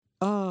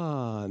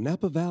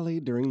Napa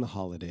Valley during the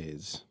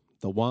holidays.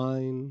 The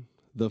wine,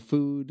 the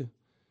food,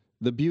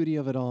 the beauty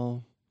of it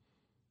all.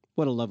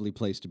 What a lovely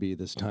place to be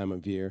this time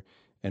of year.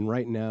 And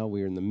right now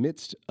we are in the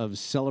midst of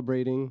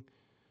celebrating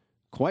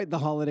quite the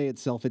holiday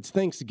itself. It's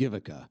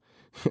Thanksgiving.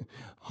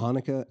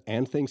 Hanukkah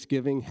and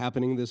Thanksgiving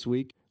happening this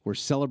week. We're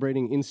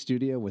celebrating in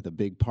studio with a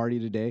big party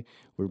today.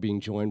 We're being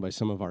joined by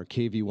some of our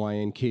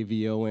KVYN,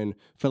 KVON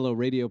fellow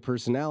radio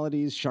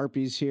personalities.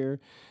 Sharpie's here.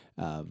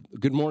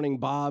 Good Morning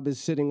Bob is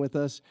sitting with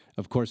us.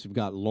 Of course, we've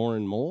got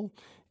Lauren Mole.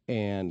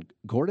 And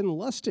Gordon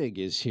Lustig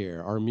is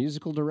here, our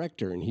musical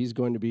director, and he's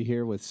going to be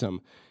here with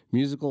some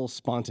musical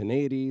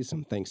spontaneity,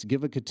 some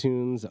Thanksgiving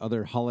tunes,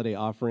 other holiday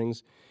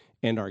offerings.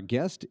 And our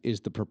guest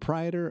is the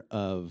proprietor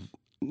of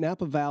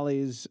Napa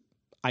Valley's,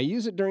 I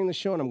use it during the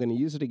show, and I'm going to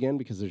use it again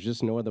because there's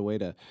just no other way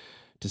to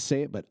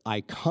say it, but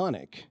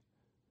iconic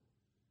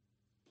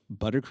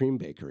Buttercream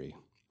Bakery.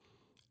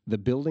 The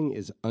building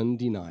is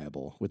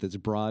undeniable with its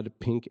broad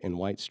pink and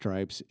white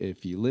stripes.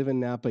 If you live in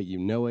Napa, you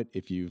know it.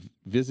 If you've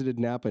visited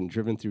Napa and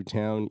driven through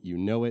town, you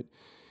know it.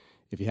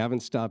 If you haven't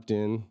stopped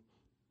in,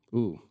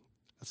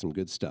 that's some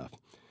good stuff.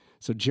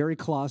 So Jerry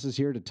Kloss is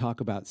here to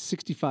talk about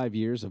 65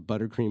 years of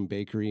Buttercream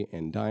Bakery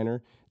and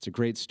Diner. It's a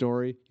great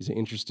story. He's an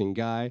interesting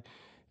guy.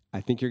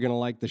 I think you're going to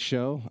like the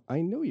show.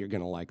 I know you're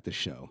going to like the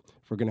show.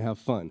 We're going to have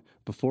fun.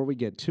 Before we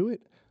get to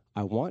it,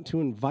 I want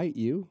to invite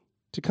you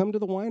to come to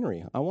the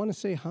winery. I want to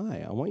say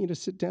hi. I want you to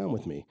sit down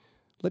with me.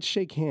 Let's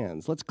shake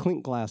hands. Let's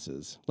clink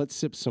glasses. Let's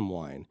sip some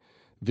wine.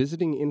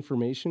 Visiting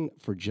information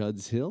for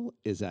Judd's Hill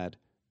is at,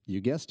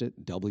 you guessed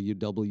it,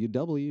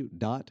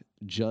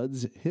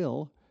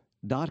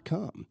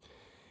 www.juddshill.com.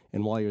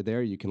 And while you're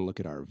there, you can look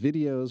at our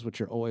videos,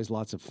 which are always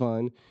lots of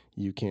fun.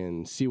 You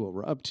can see what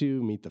we're up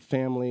to, meet the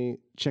family,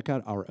 check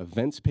out our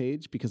events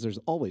page, because there's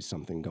always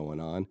something going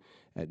on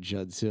at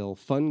Judd's Hill.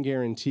 Fun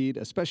guaranteed,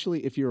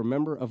 especially if you're a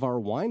member of our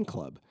wine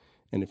club.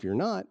 And if you're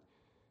not,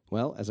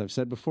 well, as I've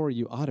said before,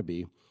 you ought to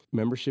be.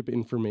 Membership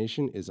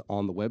information is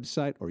on the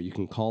website, or you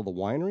can call the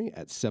winery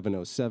at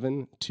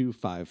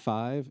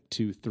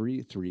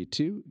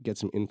 707-255-2332. Get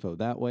some info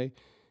that way.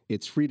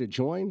 It's free to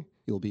join.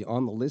 You'll be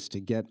on the list to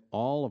get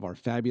all of our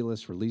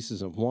fabulous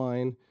releases of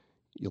wine.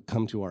 You'll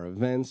come to our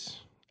events.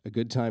 A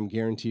good time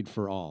guaranteed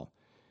for all.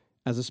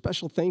 As a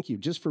special thank you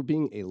just for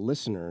being a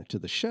listener to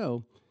the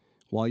show,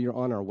 while you're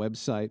on our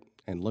website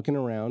and looking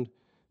around,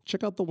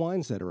 check out the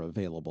wines that are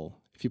available.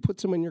 If you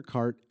put some in your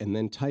cart and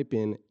then type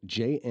in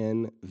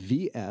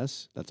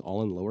JNVS, that's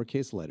all in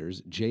lowercase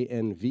letters,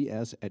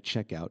 JNVS at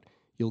checkout,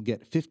 you'll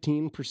get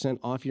 15%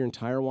 off your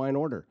entire wine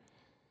order.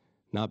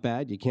 Not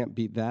bad. You can't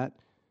beat that.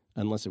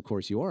 Unless, of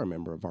course, you are a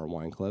member of our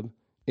wine club,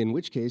 in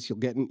which case you'll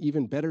get an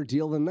even better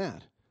deal than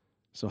that.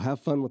 So have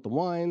fun with the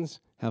wines,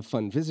 have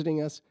fun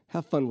visiting us,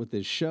 have fun with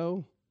this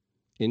show.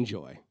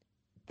 Enjoy.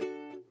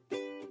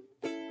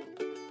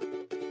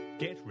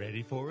 Get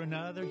ready for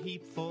another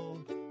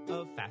heapful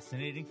of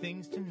fascinating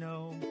things to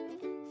know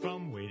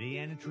from witty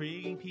and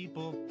intriguing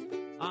people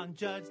on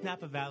Judd's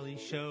Napa Valley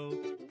Show.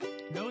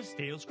 No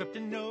stale script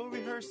and no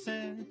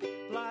rehearsing,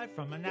 live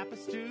from a Napa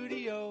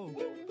studio.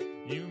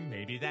 You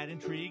may be that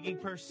intriguing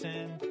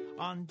person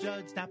on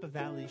Judd's Napa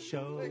Valley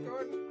Show. Hey,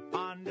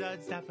 on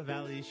Judd's Napa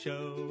Valley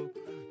Show.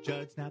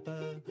 Judd's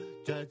Napa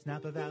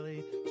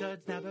Valley,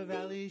 Judd's Napa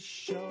Valley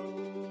Show.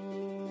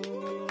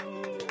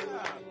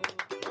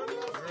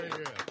 Very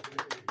good.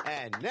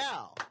 And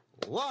now,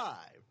 live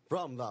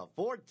from the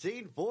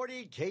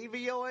 1440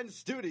 KVON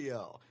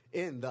studio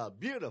in the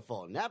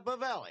beautiful Napa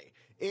Valley,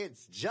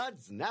 it's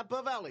Judd's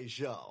Napa Valley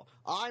Show.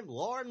 I'm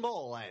Lauren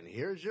Mole, and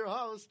here's your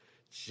host,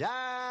 Chad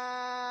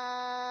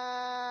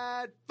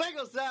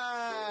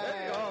Finkelstein.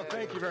 Hey,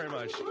 thank you very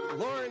much.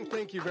 Lauren,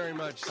 thank you very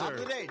much, sir. Top of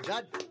the day,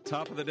 Judd.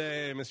 Top of the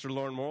day, Mr.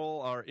 Lauren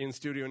Mole, our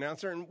in-studio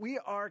announcer. And we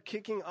are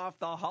kicking off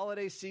the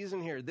holiday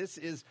season here. This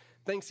is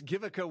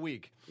Thanksgiving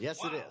week.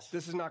 Yes, It is.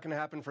 This is not going to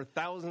happen for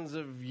thousands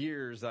of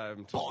years,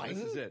 I'm told. This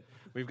is it.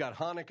 We've got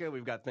Hanukkah,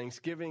 we've got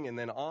Thanksgiving, and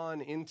then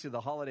on into the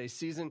holiday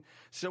season.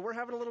 So we're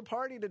having a little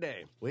party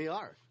today. We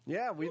are.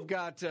 Yeah, we've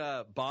got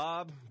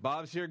Bob.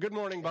 Bob's here. Good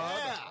morning, Bob.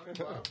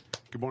 Yeah.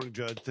 Good morning,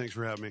 Judd. Thanks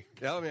for having me.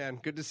 Oh, man.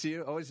 Good to see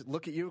you. Always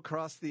look at you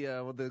across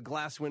the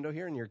glass window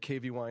here in your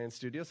KVYN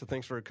studio, so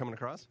thanks for coming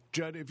across.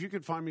 Judd, if you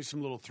could find me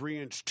some little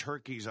 3-inch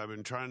turkeys, I've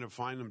been trying to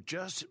find them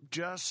just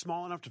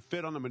small enough to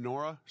fit on the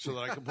menorah so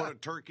that I can put a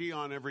turkey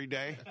on every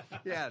day.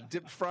 Yeah,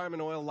 fry them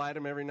in oil, light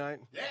them every night.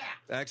 Yeah.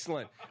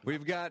 Excellent.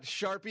 We've got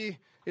Sharpie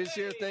is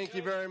here. Thank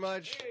you very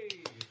much.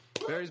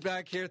 Barry's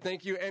back here.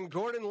 Thank you. And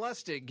Gordon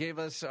Lustig gave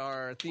us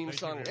our theme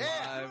song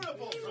live.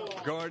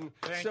 Gordon.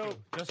 Thank you.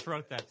 Just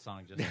wrote that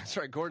song. That's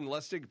right. Gordon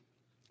Lustig,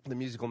 the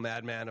musical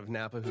madman of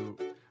Napa who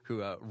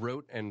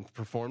wrote and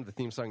performed the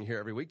theme song you hear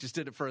every week. Just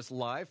did it for us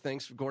live.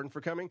 Thanks, Gordon,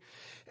 for coming.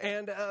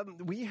 And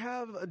we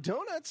have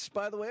donuts,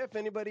 by the way, if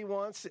anybody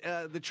wants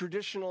the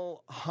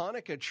traditional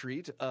Hanukkah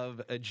treat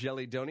of a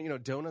jelly donut. You know,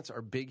 donuts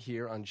are big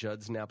here on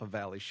Judd's Napa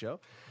Valley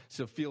Show.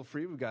 So feel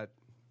free. We've got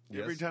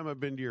Every time I've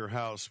been to your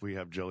house, we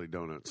have jelly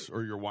donuts,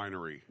 or your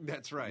winery.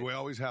 That's right. We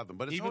always have them,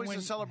 but it's Even always when-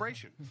 a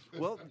celebration.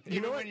 Well, you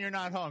Even know when what? you're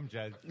not home,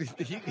 Judge.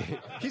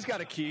 He's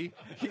got a key.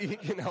 He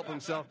can help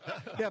himself.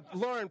 Yeah,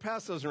 Lauren,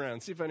 pass those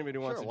around. See if anybody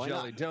wants Sure, a why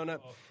jelly not? donut.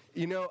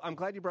 You know, I'm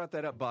glad you brought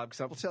that up, Bob,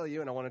 because I will tell you,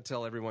 and I want to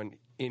tell everyone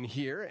in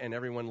here and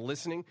everyone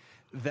listening,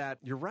 that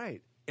you're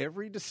right.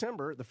 Every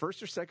December, the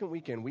first or second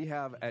weekend, we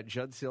have at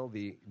Judd's Hill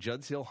the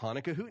Judd's Hill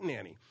Hanukkah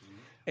Hootenanny.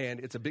 And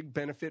it's a big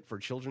benefit for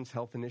Children's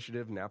Health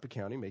Initiative, Napa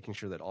County, making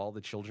sure that all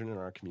the children in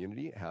our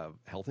community have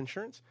health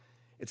insurance.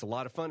 It's a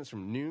lot of fun. It's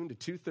from noon to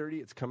 2:30.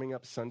 It's coming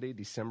up Sunday,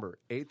 December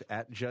 8th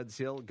at Judd's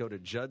Hill. Go to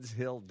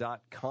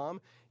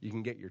juddshill.com. You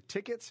can get your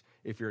tickets.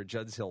 If you're a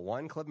Judd's Hill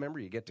Wine Club member,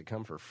 you get to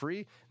come for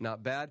free.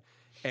 Not bad.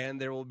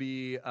 And there will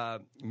be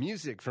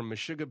music from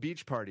Meshuggah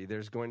Beach Party.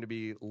 There's going to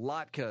be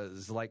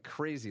latkes like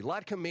crazy.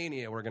 Latka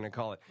Mania, we're going to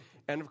call it.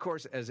 And, of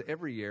course, as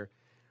every year,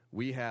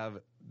 we have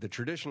the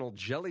traditional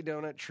jelly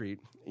donut treat.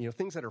 You know,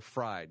 things that are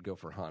fried go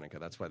for Hanukkah.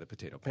 That's why the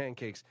potato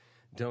pancakes,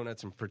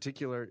 donuts in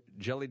particular,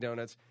 jelly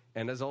donuts.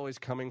 And as always,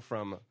 coming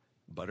from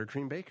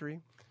Buttercream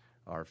Bakery,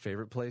 our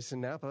favorite place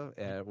in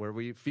Napa, where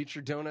we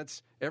feature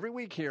donuts every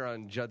week here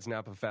on Judd's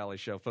Napa Valley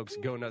Show. Folks,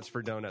 go nuts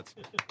for donuts.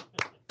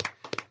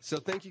 So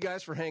thank you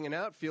guys for hanging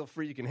out. Feel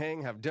free. You can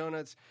hang, have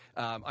donuts.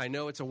 I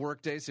know it's a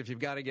work day, so if you've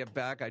got to get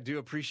back, I do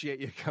appreciate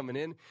you coming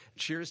in.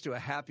 Cheers to a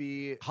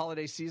happy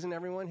holiday season,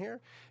 everyone here,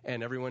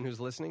 and everyone who's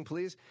listening,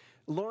 please.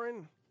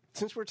 Lauren,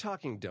 since we're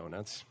talking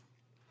donuts,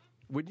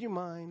 would you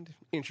mind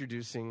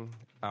introducing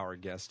our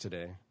guest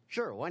today?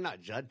 Sure, why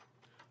not, Judd?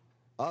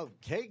 Of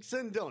cakes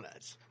and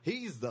donuts,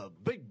 he's the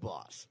big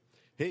boss.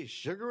 His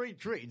sugary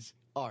treats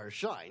are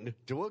shined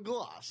to a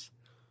gloss.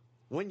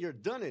 When you're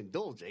done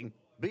indulging,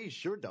 be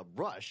sure to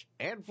brush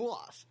and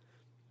floss,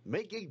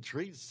 making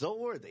treats so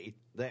worthy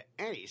that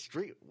any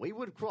street we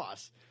would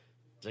cross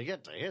to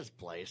get to his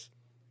place.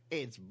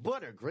 It's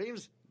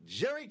Buttercream's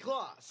Jerry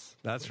Kloss.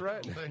 That's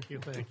right. Thank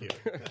you.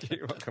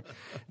 You're welcome.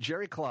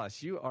 Jerry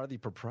Kloss, you are the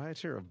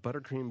proprietor of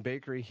Buttercream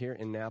Bakery here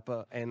in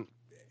Napa, and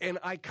an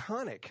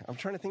iconic, I'm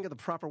trying to think of the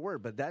proper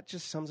word, but that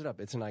just sums it up.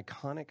 It's an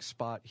iconic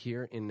spot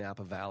here in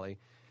Napa Valley,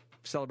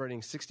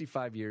 celebrating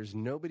 65 years.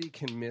 Nobody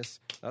can miss,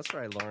 that's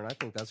right, Lauren, I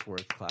think that's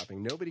worth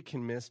clapping. Nobody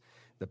can miss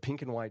the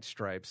pink and white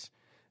stripes.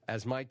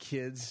 As my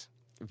kids,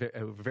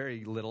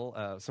 very little,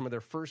 some of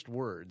their first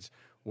words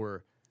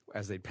were,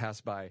 as they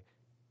passed by,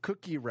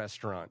 cookie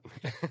restaurant.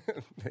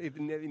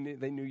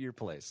 They knew your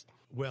place.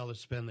 Well,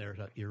 it's been there,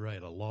 you're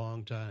right, a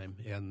long time.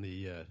 And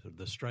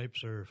the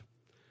stripes are,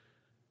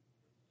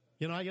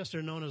 you know, I guess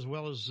they're known as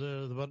well as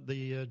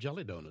the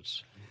jelly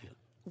donuts.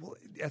 Well,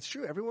 that's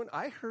true. Everyone,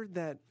 I heard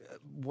that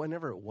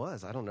whenever it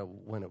was, I don't know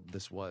when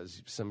this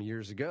was, some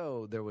years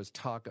ago, there was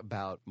talk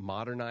about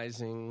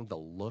modernizing the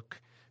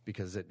look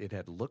because it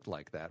had looked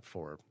like that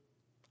for,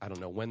 I don't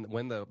know,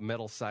 when the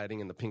metal siding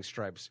and the pink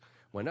stripes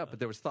went up, but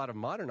there was thought of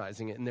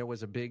modernizing it, and there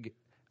was a big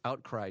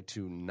outcry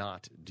to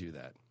not do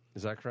that.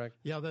 Is that correct?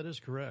 Yeah, that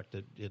is correct.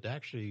 It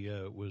actually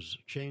was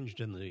changed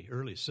in the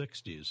early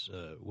 60s,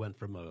 went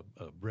from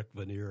a brick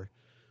veneer.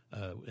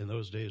 In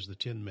those days, the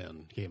Tin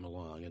Men came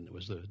along, and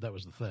that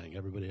was the thing.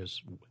 Everybody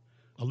has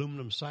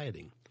aluminum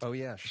siding. Oh,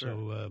 yeah, sure.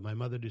 So my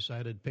mother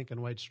decided pink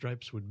and white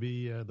stripes would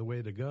be the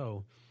way to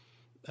go.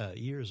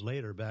 Years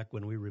later, back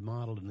when we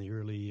remodeled in the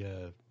early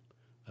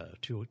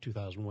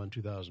 2001,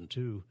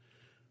 2002,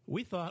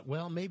 we thought,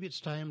 well, maybe it's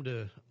time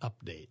to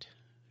update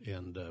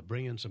and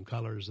bring in some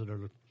colors that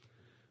are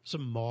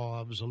some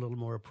mauves, a little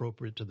more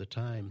appropriate to the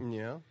time.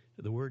 Yeah.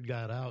 The word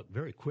got out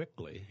very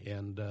quickly,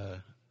 and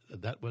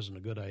that wasn't a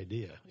good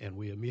idea. And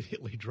we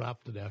immediately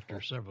dropped it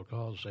after several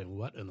calls saying,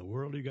 what in the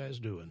world are you guys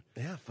doing?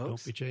 Yeah, folks.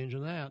 Don't be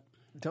changing that.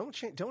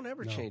 Don't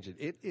ever change it.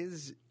 It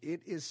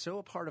is so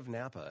a part of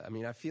Napa. I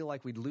mean, I feel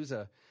like we'd lose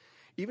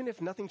even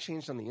if nothing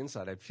changed on the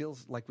inside, I feel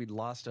like we'd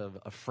lost a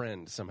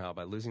friend somehow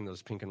by losing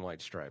those pink and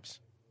white stripes.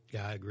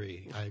 Yeah, I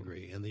agree.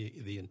 And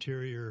the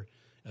interior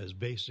is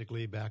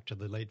basically back to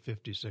the late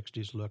 50s,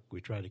 60s look.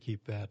 We try to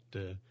keep that.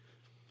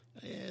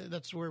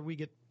 That's where we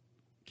get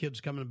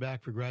kids coming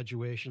back for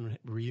graduation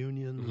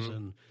reunions,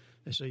 and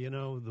they say, you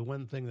know, the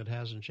one thing that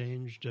hasn't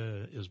changed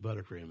is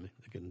buttercream.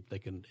 They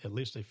can at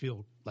least they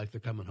feel like they're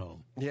coming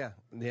home. Yeah,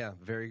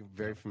 very,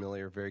 very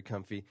familiar, very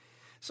comfy.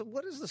 So,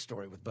 what is the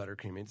story with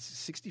buttercream? It's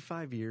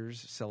 65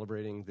 years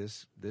celebrating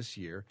this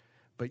year.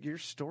 But your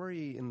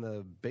story in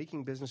the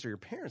baking business, or your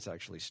parents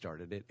actually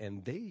started it,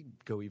 and they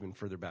go even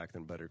further back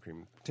than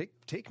buttercream.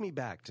 Take me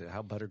back to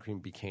how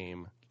buttercream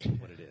became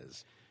what it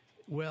is.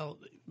 Well,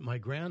 my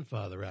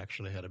grandfather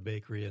actually had a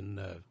bakery in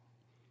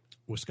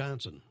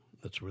Wisconsin.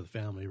 That's where the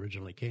family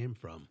originally came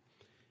from.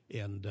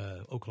 And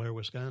Eau Claire,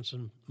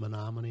 Wisconsin,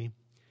 Menominee.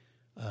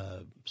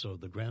 So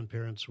the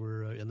grandparents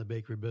were in the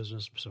bakery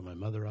business. So my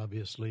mother,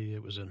 obviously,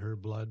 it was in her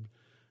blood.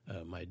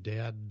 My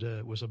dad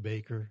was a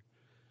baker.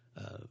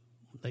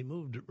 They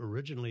moved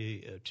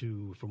originally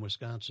from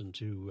Wisconsin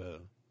to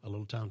a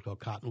little town called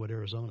Cottonwood,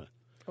 Arizona.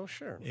 Oh,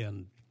 sure.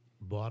 And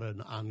bought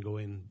an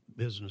ongoing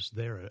business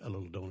there, a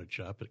little donut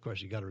shop. But of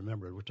course, you got to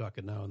remember, we're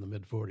talking now in the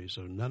mid-'40s,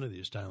 so none of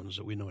these towns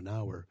that we know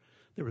now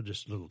they were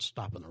just little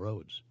stop on the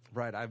roads.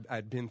 Right.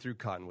 I'd been through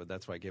Cottonwood.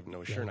 That's why I gave it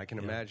no shirt. And I can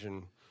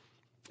imagine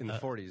in the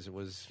 40s it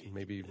was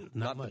maybe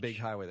not the big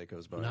highway that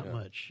goes by. Not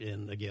much.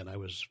 And again, I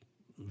was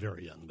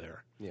very young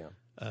there. Yeah.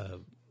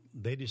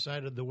 They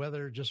decided the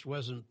weather just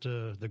wasn't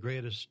the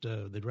greatest.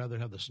 They'd rather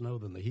have the snow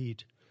than the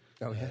heat.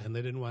 Oh, yeah. And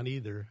they didn't want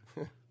either.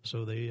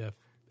 So they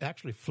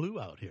actually flew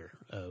out here.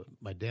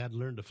 My dad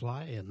learned to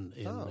fly in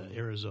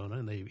Arizona,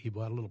 and he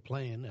bought a little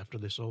plane after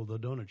they sold the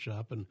donut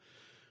shop and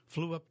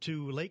flew up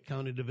to Lake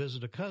County to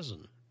visit a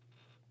cousin.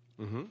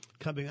 Mm-hmm.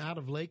 Coming out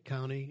of Lake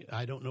County,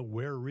 I don't know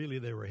where really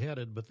they were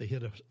headed, but they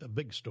hit a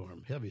big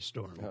storm, heavy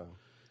storm,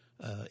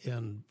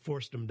 and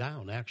forced them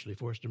down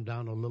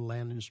a little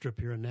landing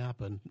strip here in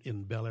Napa, and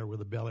in Bel Air, where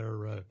the Bel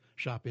Air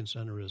shopping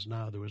center is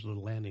now. There was a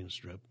little landing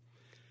strip.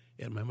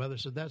 And my mother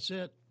said, "That's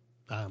it.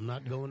 I'm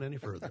not going any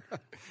further."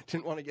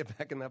 Didn't want to get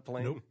back in that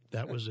plane? Nope,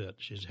 that was it.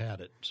 She's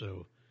had it.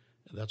 So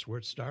that's where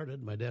it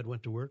started. My dad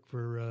went to work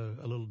for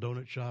a little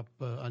donut shop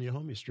on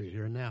Yahomie Street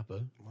here in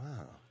Napa.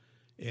 Wow.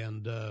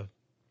 And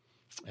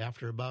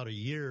after about a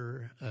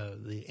year,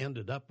 they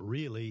ended up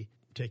really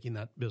taking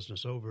that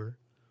business over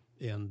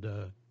and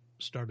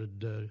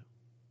started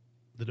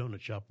the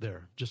donut shop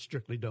there, just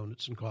strictly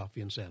donuts and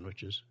coffee and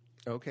sandwiches.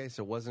 Okay,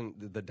 so it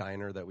wasn't the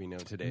diner that we know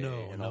today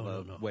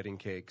all the wedding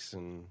cakes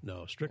and...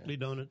 No, strictly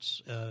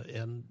donuts,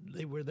 and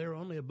they were there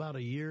only about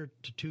a year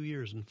to 2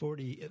 years.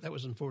 That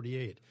was in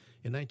 48.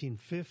 In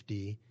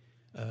 1950,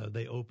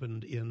 they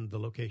opened in the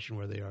location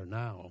where they are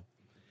now.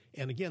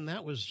 And again,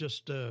 that was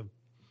just a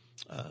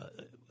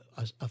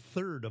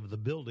third of the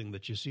building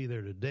that you see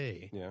there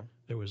today. Yeah.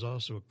 There was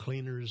also a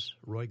cleaners,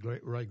 Roy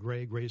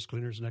Gray, Gray's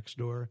Cleaners next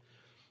door,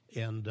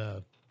 and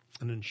an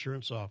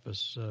insurance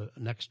office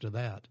next to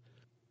that.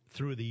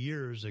 Through the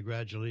years, they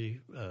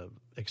gradually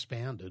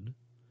expanded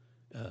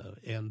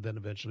and then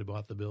eventually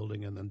bought the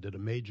building and then did a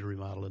major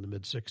remodel in the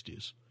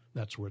mid-'60s.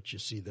 That's what you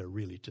see there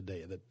really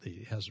today. That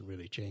it hasn't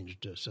really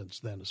changed since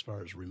then as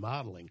far as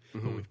remodeling,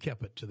 but we've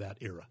kept it to that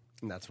era.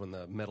 And that's when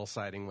the metal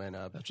siding went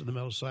up. That's when the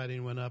metal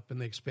siding went up,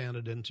 and they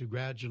expanded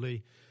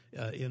gradually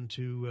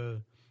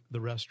into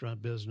the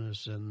restaurant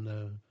business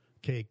and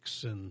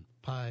cakes and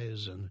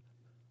pies and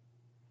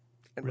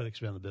really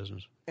expanded the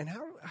business. And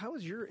how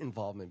has your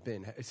involvement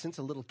been? Since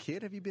a little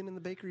kid, have you been in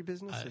the bakery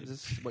business? Is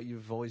this what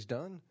you've always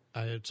done?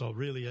 I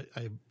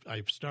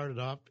started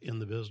off in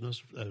the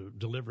business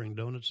delivering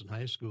donuts in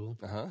high school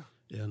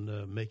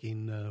and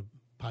making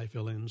pie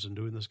fillings and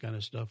doing this kind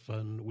of stuff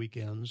on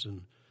weekends.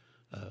 And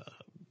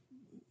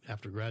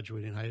after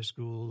graduating high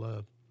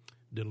school,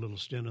 did a little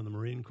stint in the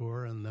Marine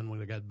Corps. And then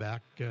when I got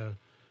back,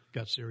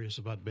 got serious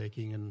about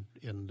baking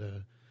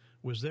and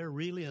was there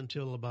really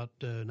until about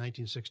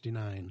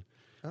 1969.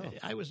 Oh.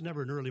 I was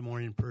never an early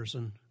morning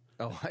person.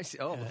 Oh, I see.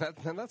 Oh,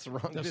 that's the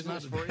wrong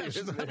business for you, that's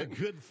isn't not it? a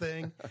good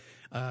thing.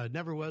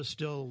 Never was,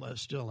 still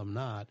am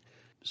not.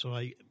 So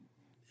I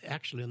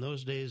actually, in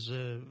those days,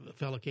 a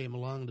fellow came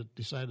along that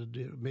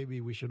decided maybe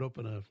we should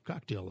open a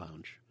cocktail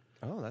lounge.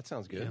 Oh, that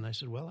sounds good. And I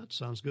said, well, that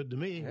sounds good to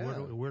me. Yeah.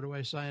 Where do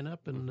I sign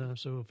up? And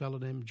so a fellow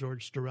named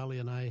George Storelli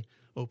and I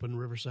opened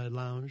Riverside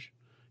Lounge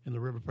in the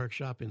River Park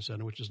Shopping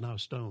Center, which is now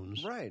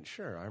Stone's. Right,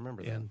 sure. I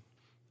remember that. And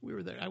we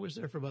were there. I was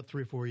there for about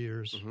 3 or 4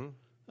 years. Mm-hmm.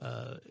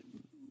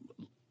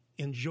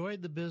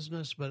 Enjoyed the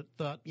business, but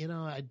thought,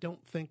 I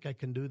don't think I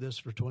can do this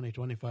for 20,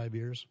 25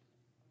 years.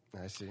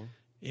 I see.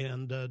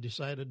 And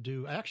decided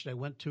to, I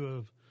went to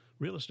a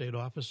real estate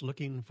office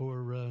looking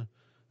for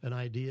an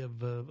idea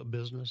of a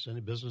business,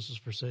 any businesses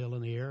for sale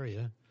in the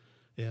area.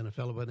 And a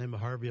fellow by the name of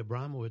Harvey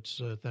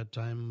Abramowitz at that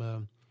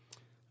time,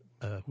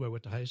 who I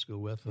went to high school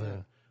with,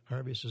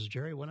 Harvey says,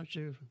 Jerry, why don't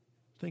you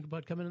think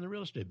about coming in the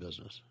real estate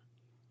business?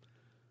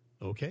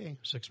 Okay.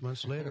 6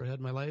 months later, I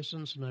had my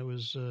license, and I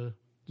was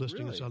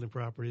listing and selling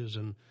properties,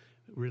 and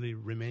really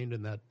remained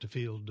in that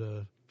field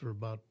for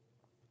about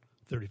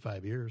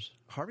 35 years.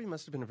 Harvey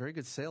must have been a very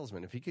good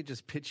salesman. If he could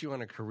just pitch you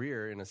on a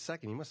career in a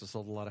second, he must have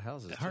sold a lot of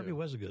houses. Harvey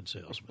was a good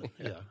salesman,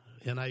 yeah.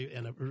 And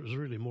it was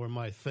really more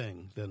my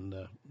thing than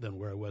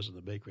where I was in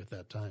the bakery at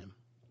that time.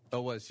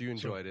 Oh, was you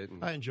enjoyed it?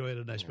 I enjoyed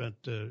it, and I spent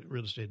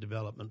real estate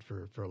development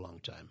for a long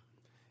time.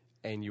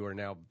 And you are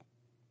now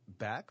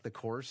back? The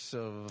course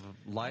of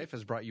life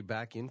has brought you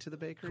back into the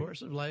bakery?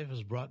 Course of life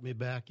has brought me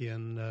back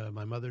in.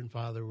 My mother and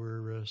father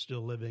were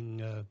still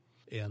living,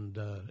 and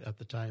at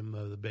the time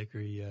the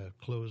bakery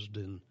closed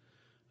in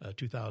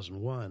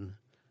 2001.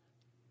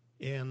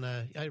 And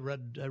I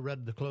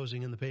read the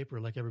closing in the paper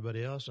like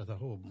everybody else. I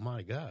thought, oh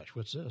my gosh,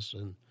 what's this?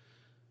 And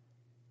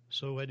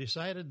so I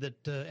decided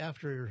that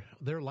after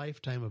their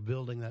lifetime of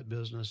building that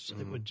business,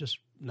 it would just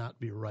not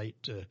be right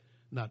to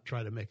not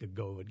try to make a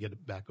go of it, get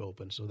it back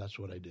open. So that's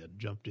what I did.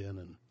 Jumped in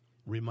and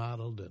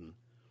remodeled and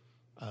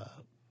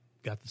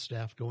got the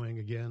staff going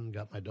again,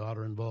 got my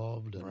daughter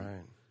involved. And,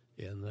 right.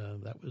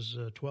 And that was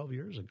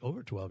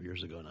over 12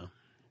 years ago now.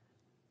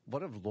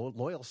 What a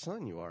loyal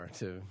son you are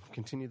to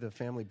continue the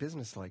family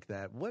business like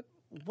that. What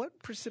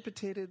What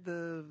precipitated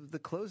the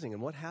closing,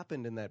 and what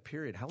happened in that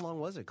period? How long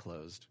was it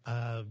closed?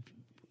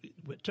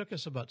 It took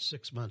us about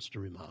 6 months to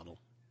remodel.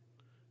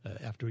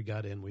 After we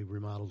got in, we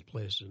remodeled the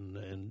place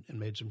and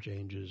made some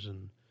changes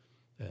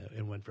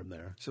and went from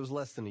there. So it was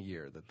less than a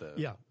year that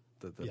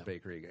the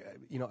bakery.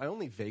 I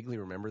only vaguely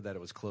remember that it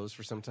was closed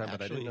for some time,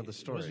 but I didn't know the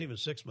story. It wasn't even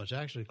 6 months.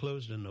 Actually, it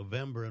closed in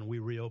November, and we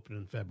reopened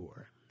in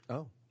February.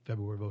 Oh,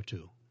 February of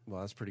 2002.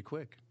 Well, that's pretty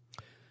quick.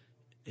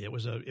 It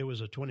was a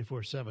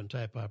 24/7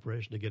 type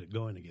operation to get it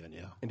going again.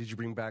 Yeah. And did you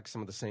bring back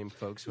some of the same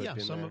folks who had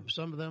been there?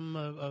 Some of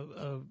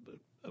them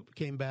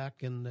came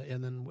back and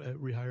then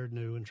rehired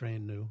new and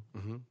trained new.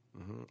 Mm-hmm,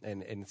 mm-hmm.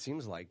 And it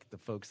seems like the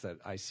folks that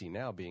I see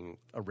now being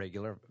a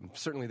regular,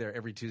 certainly there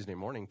every Tuesday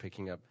morning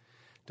picking up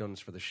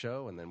donuts for the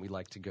show, and then we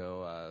like to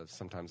go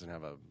sometimes and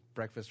have a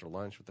breakfast or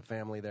lunch with the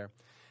family there.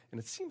 And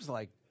it seems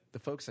like the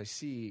folks I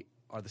see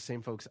are the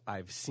same folks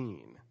I've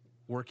seen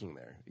working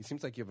there. It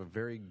seems like you have a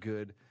very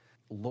good,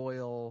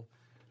 loyal,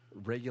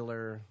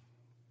 regular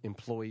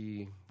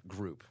employee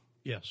group.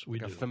 Yes, we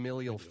do. A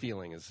familial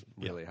feeling is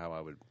really how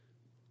I would.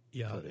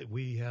 Yeah,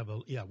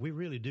 we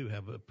really do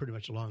have pretty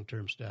much a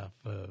long-term staff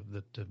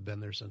that have been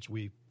there since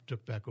we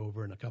took back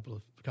over, and a couple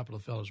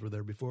of fellows were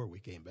there before we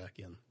came back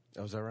in.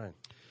 Oh, is that right?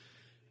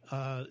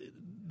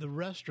 The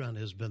restaurant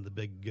has been the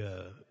big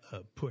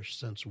push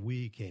since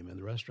we came in.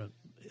 The restaurant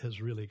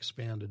has really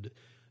expanded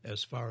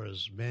as far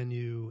as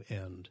menu,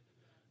 and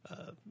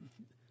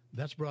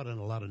that's brought in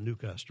a lot of new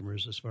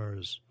customers. As far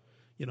as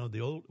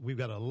we've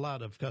got a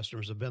lot of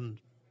customers that have been,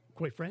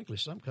 quite frankly,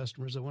 some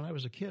customers that when I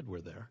was a kid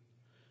were there.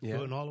 Yeah.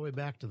 Going all the way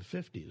back to the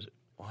 50s.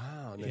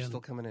 Wow, and they're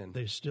still coming in.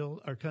 They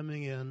still are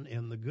coming in,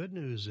 and the good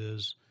news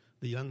is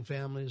the young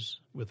families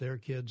with their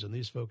kids and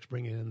these folks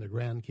bringing in their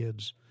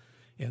grandkids,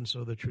 and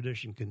so the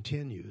tradition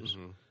continues.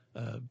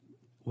 Mm-hmm.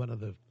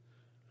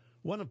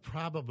 One of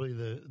probably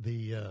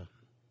the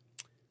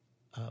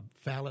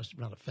fallacy,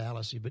 not a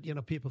fallacy, but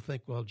people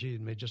think, well, gee,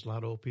 maybe just a lot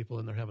of old people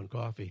and they're having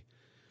coffee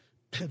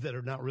that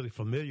are not really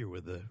familiar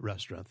with the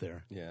restaurant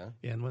there. Yeah,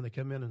 and when they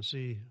come in and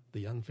see the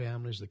young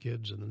families, the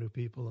kids, and the new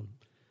people, and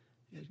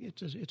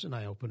it's an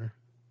eye-opener.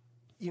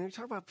 You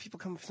talk about people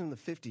coming from the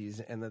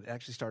 50s and that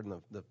actually started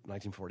in the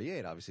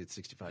 1948. Obviously, it's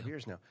 65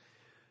 years now.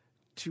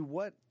 To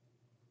what,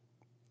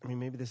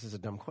 maybe this is a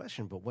dumb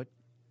question, but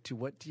to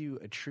what do you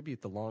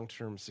attribute the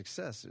long-term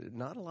success?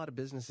 Not a lot of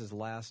businesses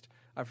last.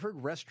 I've heard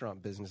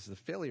restaurant businesses, the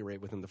failure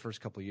rate within the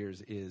first couple of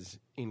years is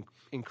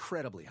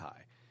incredibly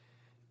high.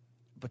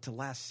 But to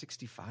last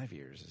 65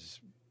 years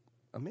is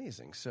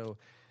amazing. So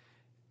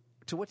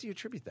to what do you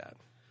attribute that?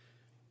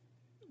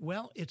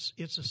 Well,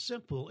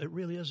 it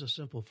really is a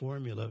simple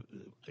formula.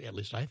 At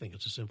least I think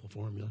it's a simple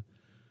formula.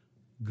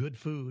 Good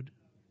food,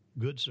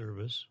 good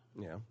service,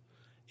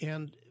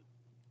 and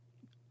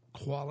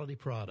quality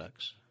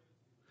products,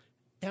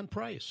 and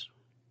price.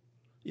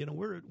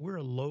 We're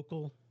a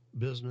local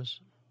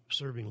business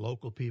serving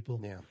local people.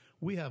 Yeah.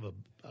 We have a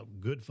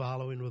good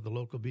following with the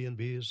local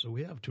B&Bs, so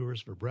we have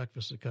tourists for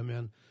breakfast that come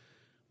in,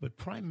 but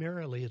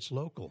primarily it's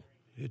local.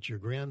 It's your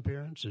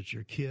grandparents, it's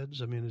your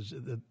kids. It's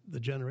the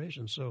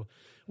generation. So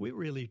we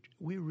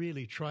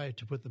really try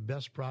to put the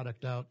best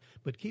product out,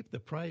 but keep the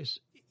price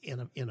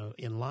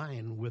in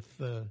line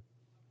with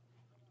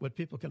what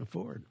people can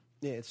afford.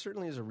 Yeah, it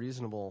certainly is a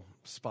reasonable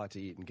spot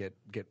to eat and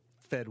get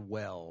fed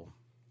well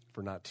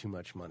for not too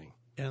much money.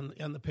 And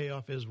the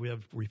payoff is we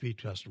have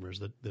repeat customers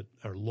that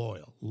are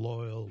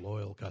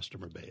loyal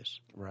customer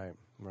base. Right.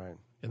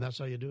 And that's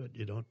how you do it.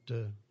 You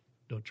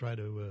don't try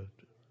to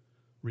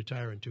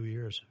retire in 2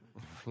 years.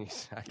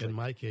 Exactly. In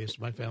my case,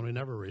 my family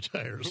never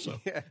retires.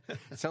 So yeah.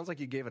 It sounds like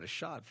you gave it a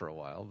shot for a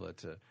while,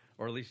 but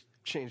or at least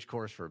changed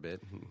course for a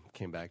bit and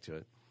came back to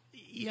it.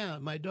 Yeah,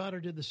 my daughter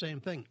did the same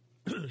thing.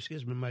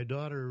 Excuse me. My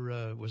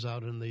daughter was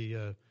out in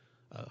the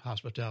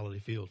hospitality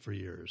field for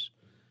years.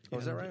 Oh,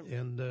 is that right?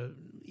 And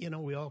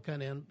we all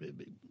kind of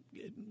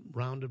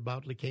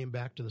roundaboutly came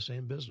back to the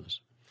same business.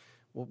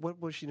 Well,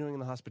 what was she doing in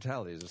the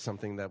hospitality? Is it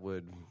something that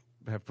would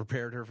have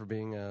prepared her for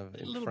being a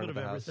little bit of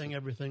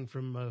everything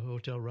from a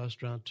hotel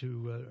restaurant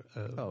to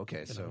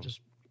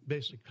just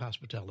basic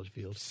hospitality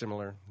field.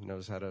 Similar,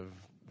 knows how to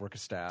work a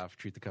staff,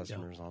 treat the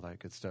customers, all that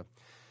good stuff.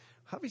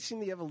 How have you seen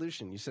the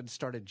evolution? You said it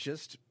started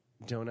just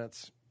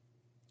donuts,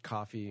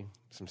 coffee,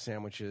 some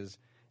sandwiches,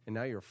 and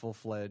now you're a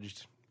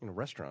full-fledged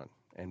restaurant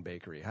and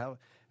bakery. How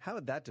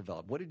did that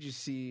develop? What did you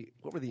see?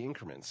 What were the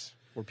increments?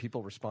 Were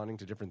people responding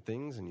to different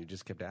things and you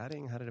just kept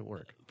adding? How did it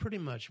work? Pretty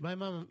much. My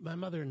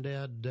mother and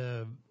dad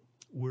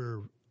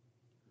were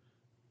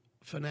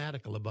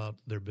fanatical about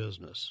their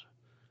business.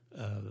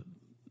 The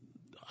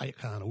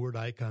word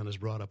icon is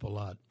brought up a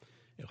lot.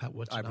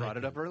 I brought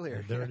it up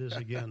earlier. There it is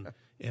again.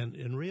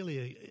 And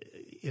really,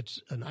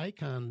 it's an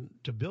icon.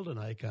 To build an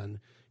icon,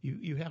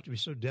 you have to be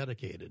so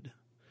dedicated.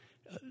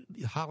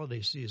 The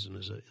holiday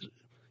season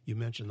you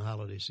mentioned the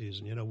holiday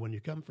season. When you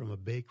come from a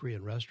bakery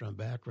and restaurant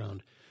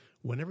background,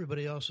 when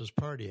everybody else is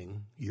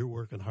partying, you're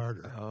working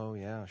harder. Oh,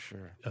 yeah,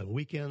 sure.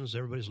 Weekends,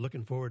 everybody's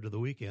looking forward to the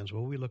weekends.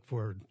 Well, we look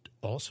forward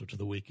also to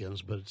the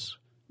weekends, but it's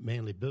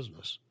mainly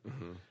business.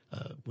 Mm-hmm.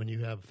 When you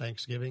have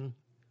Thanksgiving,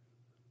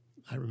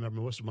 I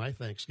remember most of my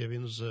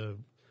Thanksgivings.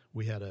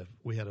 We had a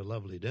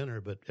lovely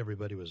dinner, but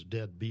everybody was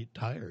dead beat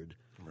tired,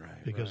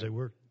 Right, Because they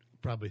worked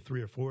probably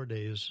 3 or 4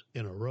 days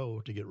in a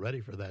row to get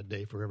ready for that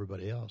day for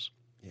everybody else.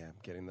 Yeah,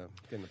 getting the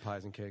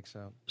pies and cakes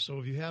out. So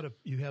if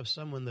you have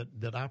someone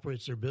that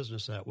operates their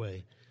business that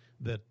way,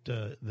 that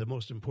the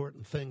most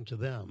important thing to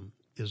them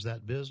is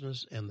that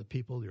business and the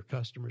people, your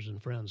customers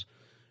and friends.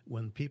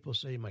 When people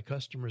say my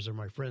customers are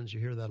my friends, you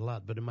hear that a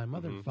lot. But in my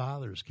mother and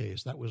father's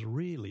case, that was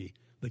really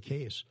the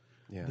case.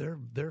 Yeah.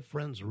 Their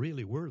friends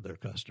really were their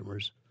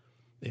customers,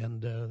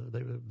 and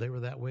they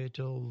were that way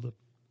till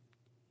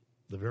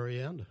the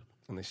very end.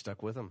 And they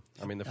stuck with them.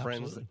 I mean, the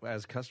friends Absolutely.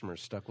 as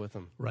customers stuck with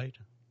them, Right?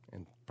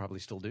 and probably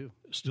still do.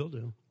 Still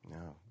do.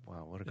 Oh,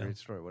 wow, what a great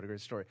story. What a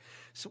great story.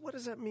 So what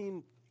does that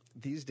mean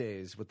these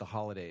days with the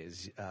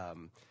holidays?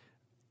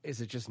 Is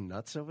it just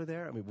nuts over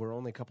there? I mean, we're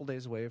only a couple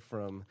days away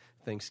from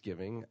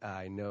Thanksgiving.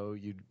 I know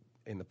you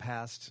in the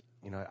past,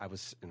 I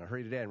was in a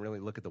hurry today and really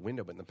look at the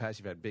window, but in the past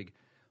you've had big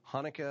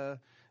Hanukkah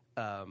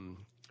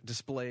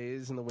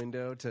displays in the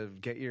window to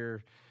get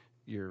your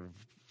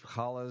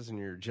challahs and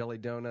your jelly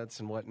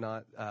donuts and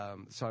whatnot.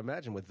 So I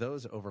imagine with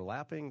those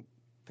overlapping,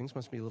 things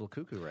must be a little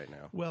cuckoo right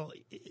now. Well,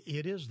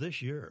 it is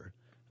this year.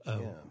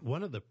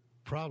 One of the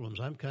problems,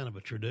 I'm kind of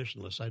a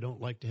traditionalist. I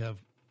don't like to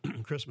have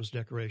Christmas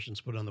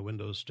decorations put on the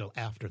windows till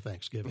after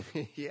Thanksgiving.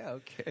 Yeah,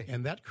 okay.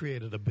 And that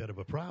created a bit of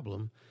a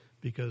problem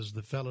because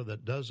the fellow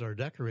that does our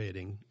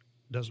decorating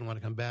doesn't want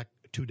to come back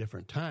 2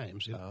 different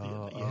times. You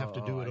have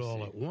to do it I all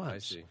see. at once. I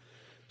see.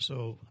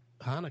 So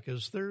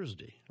Hanukkah's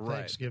Thursday, Right.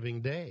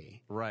 Thanksgiving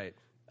Day. Right.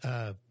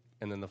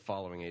 And then the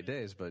following 8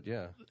 days, but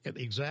yeah.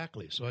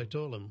 Exactly. So I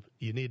told him,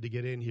 you need to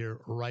get in here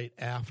right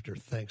after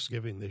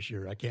Thanksgiving this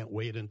year. I can't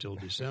wait until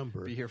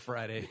December. Be here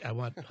Friday. I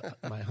want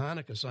my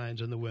Hanukkah signs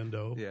in the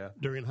window Yeah.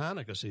 during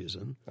Hanukkah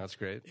season. That's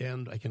great.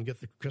 And I can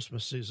get the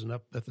Christmas season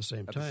up at the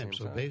same At the time.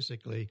 same time.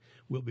 Basically,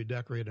 we'll be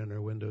decorating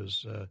our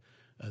windows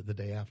the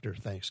day after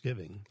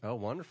Thanksgiving. Oh,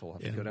 wonderful.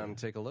 Have to go down and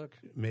take a look.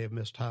 May have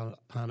missed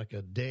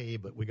Hanukkah day,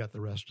 but we got the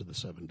rest of the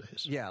 7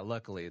 days. Yeah,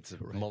 luckily it's a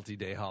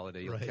multi-day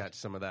holiday. You'll Right. catch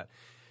some of that.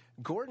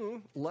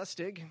 Gordon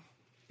Lustig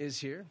is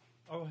here.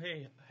 Oh,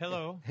 hey.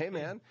 Hello. Hey,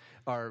 man.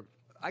 I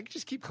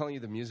just keep calling you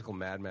the musical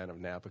madman of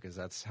Napa because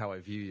that's how I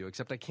view you,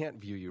 except I can't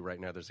view you right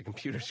now. There's a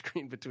computer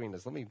screen between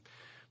us. Let me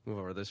move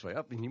over this way.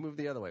 Up, and you move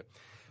the other way.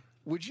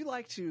 Would you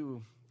like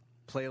to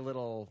play a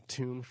little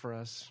tune for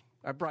us?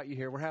 I brought you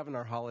here. We're having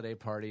our holiday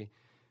party.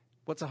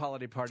 What's a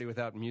holiday party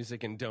without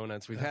music and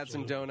donuts? We've had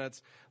some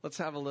donuts. Let's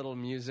have a little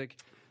music.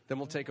 Then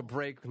we'll take a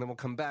break, and then we'll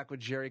come back with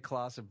Jerry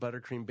Kloss of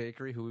Buttercream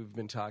Bakery, who we've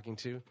been talking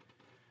to.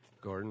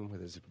 Gordon with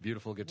his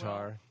beautiful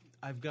guitar.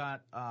 I've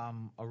got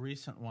a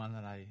recent one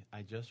that I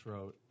just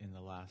wrote in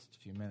the last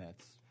few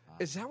minutes.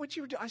 Is that what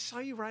you were doing? I saw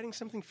you writing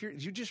something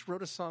furious. You just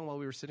wrote a song while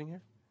we were sitting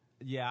here?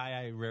 Yeah,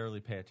 I rarely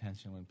pay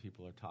attention when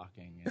people are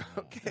talking. And,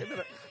 Okay,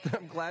 then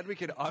I'm glad we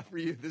could offer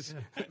you this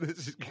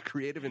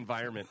creative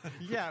environment.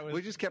 Yeah, it was-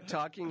 We just kept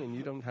talking, and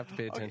you don't have to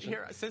pay Okay, attention.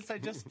 here, since I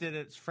just did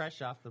it, it's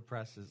fresh off the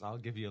presses, I'll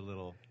give you a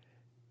little.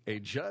 A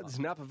Judd's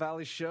Napa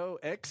Valley Show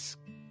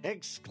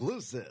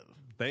Exclusive.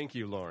 Thank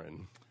you,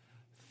 Lauren.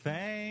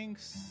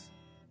 Thanks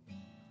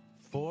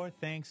for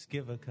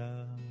Thanksgiving.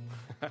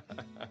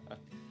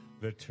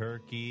 The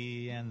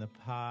turkey and the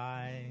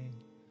pie,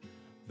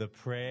 the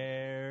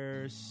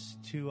prayers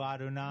to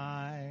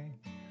Adonai,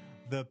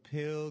 the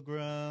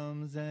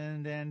pilgrims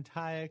and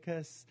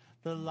Antiochus,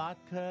 the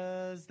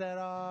latkes that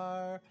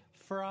are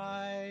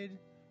fried.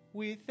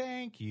 We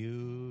thank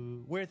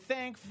you. We're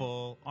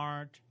thankful,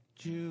 aren't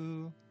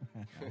you?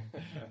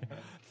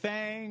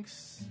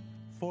 Thanks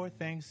for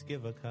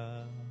Thanksgiving.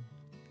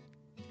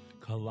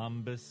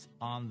 Columbus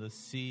on the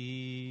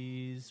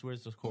seas.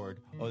 Where's the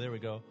chord? Oh, there we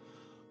go.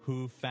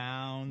 Who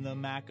found the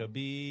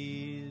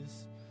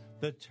Maccabees?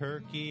 The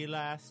turkey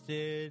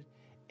lasted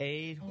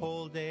 8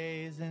 whole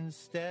days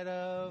instead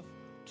of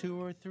 2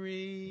 or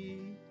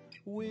 3.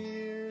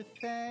 We're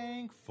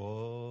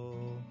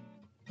thankful,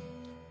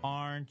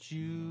 aren't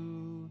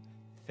you?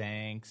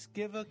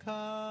 Thanksgiving.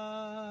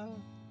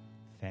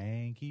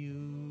 Thank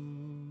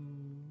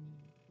you.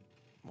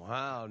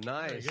 Wow,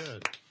 nice. Very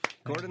good.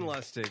 Gordon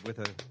Lustig with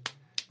an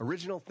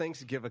original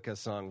Thanksgiving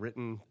song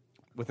written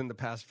within the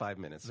past 5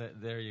 minutes.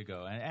 There you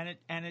go,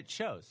 and it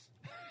shows.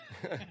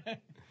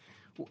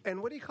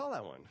 And what do you call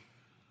that one?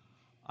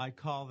 I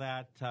call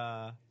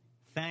that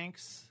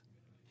thanks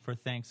for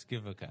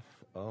Thanksgiving.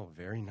 Oh,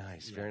 very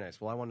nice, very nice.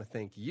 Well, I want to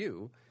thank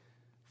you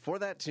for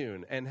that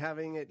tune and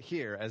having it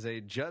here as a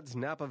Judd's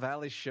Napa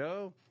Valley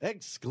show.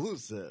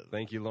 Exclusive.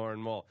 Thank you, Lauren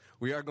Mull.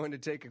 We are going to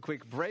take a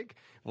quick break.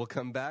 We'll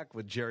come back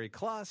with Jerry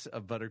Kloss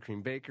of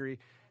Buttercream Bakery,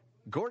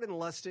 Gordon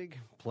Lustig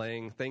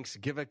playing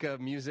Thanksgiving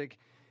music,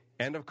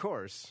 and of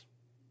course,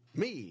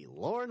 Me,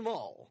 Lauren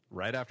Mull.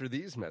 right after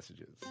these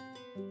messages.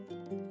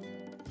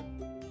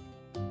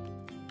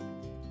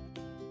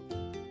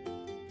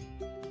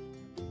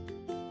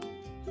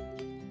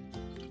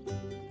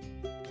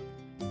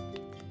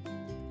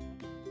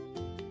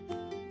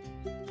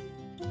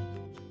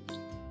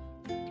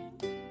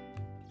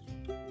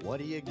 what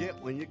do you get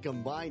when you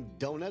combine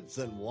donuts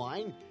and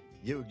wine?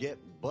 You get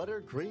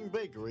Buttercream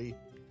Bakery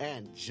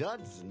and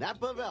Judd's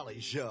Napa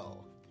Valley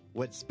Show,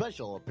 with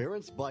special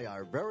appearance by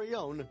our very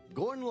own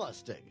Gordon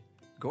Lustig.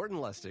 Gordon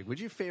Lustig, would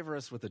you favor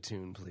us with a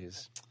tune,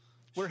 please?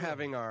 We're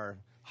having our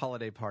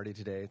holiday party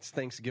today. It's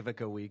Thanksgiving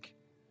week.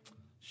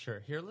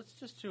 Sure. Here, let's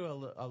just do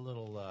a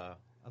little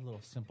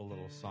simple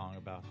little song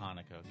about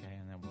Hanukkah, okay?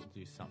 And then we'll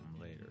do something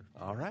later.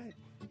 All right.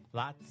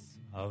 Lots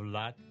of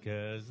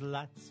latkes,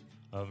 lots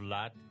of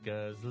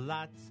latkes,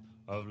 lots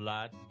of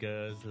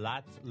latkes,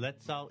 lots.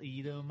 Let's all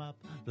eat 'em up.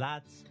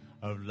 Lots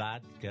of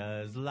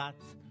latkes,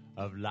 lots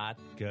of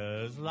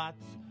latkes,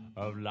 lots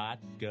of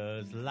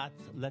latkes,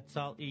 lots. Let's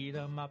all eat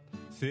 'em up.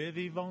 C'est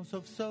vivant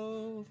sauf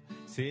sauve,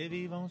 c'est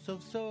vivant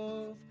sauf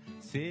sauve,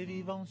 c'est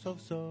vivant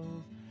sauf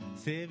sauve.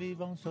 C'est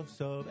vivant sauf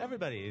sauve.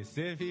 Everybody,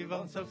 c'est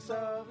vivant sauf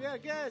sauve. Yeah,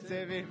 good.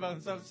 C'est vivant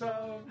sauf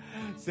sauve.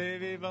 C'est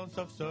vivant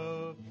sauf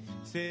sauve.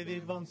 C'est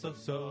vivant sauf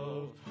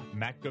sauve.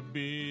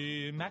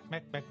 Maccabee,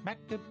 Maccabee,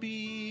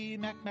 Maccabee,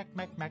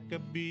 Maccabee,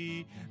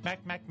 Maccabee,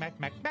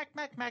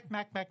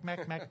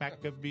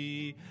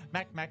 Maccabee.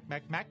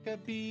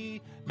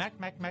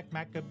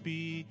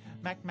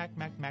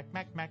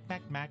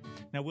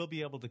 Now we'll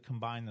be able to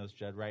combine those,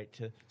 Judd, right?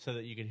 So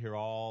that you can hear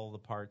all the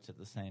parts at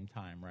the same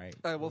time, right?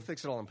 We'll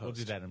fix it all in post.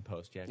 We'll do that in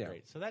post. Yeah, Yeah.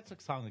 great. So that's a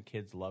song the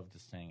kids love to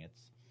sing.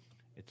 It's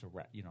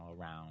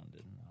around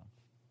and.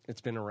 It's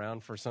been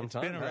around for some It's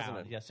time, been hasn't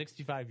around, it? yeah,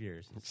 65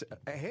 years.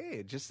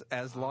 Hey, just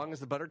as long as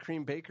the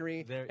Buttercream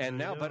Bakery, There and you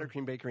now go.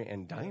 Buttercream Bakery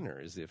and Diner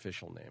is the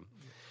official name.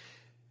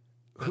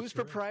 Whose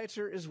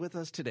proprietor is with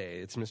us today?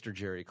 It's Mr.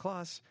 Jerry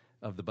Kloss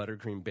of the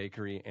Buttercream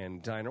Bakery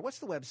and Diner. What's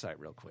the website,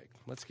 real quick?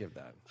 Let's give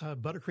that.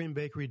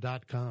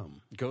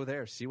 Buttercreambakery.com. Go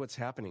there, see what's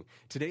happening.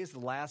 Today is the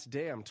last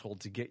day, I'm told,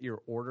 to get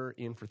your order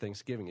in for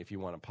Thanksgiving. If you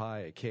want a pie,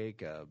 a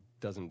cake, a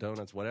dozen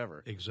donuts,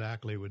 whatever.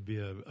 Exactly, would be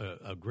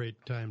a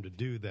great time to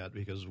do that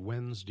because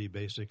Wednesday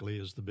basically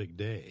is the big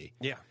day.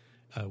 Yeah.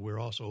 We're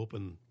also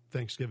open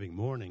Thanksgiving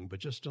morning, but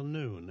just till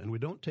noon, and we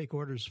don't take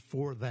orders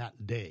for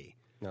that day.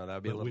 No, that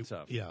would be a But little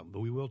tough. Yeah, but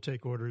we will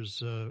take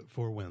orders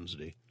for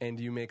Wednesday. And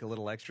do you make a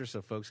little extra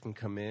so folks can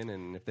come in,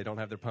 and if they don't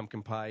have their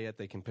pumpkin pie yet,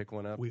 they can pick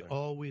one up? We or-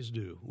 always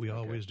do. We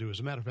always do. As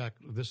a matter of fact,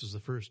 this is the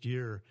first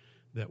year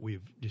that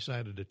we've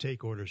decided to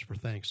take orders for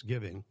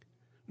Thanksgiving.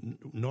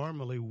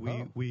 Normally,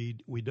 we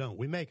don't.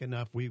 We make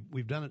enough.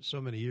 We've done it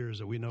so many years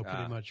that we know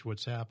pretty much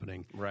what's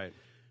happening. Right.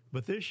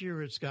 But this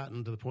year, it's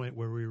gotten to the point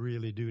where we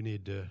really do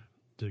need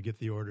to get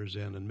the orders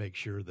in and make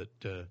sure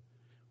that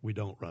we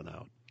don't run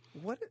out.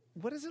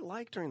 What is it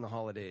like during the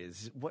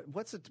holidays?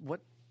 What's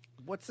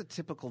a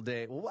typical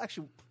day? Well,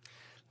 actually,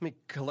 let me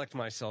collect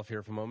myself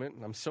here for a moment.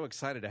 I'm so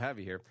excited to have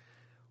you here.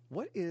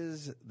 What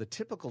is the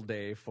typical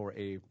day for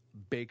a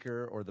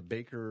baker or the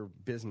baker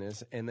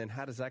business, and then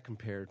how does that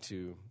compare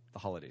to the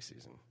holiday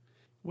season?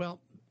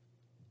 Well,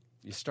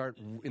 You start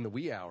in the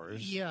wee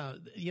hours. yeah,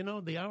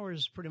 the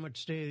hours pretty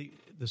much stay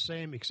the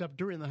same, except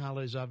during the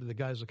holidays, obviously, the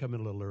guys will come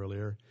in a little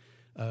earlier.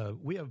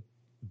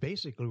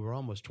 We're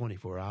almost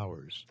 24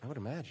 hours. I would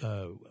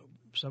imagine.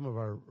 Some of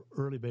our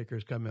early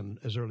bakers come in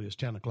as early as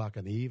 10 o'clock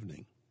in the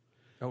evening.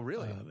 Oh,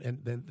 really?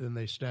 And then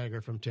they stagger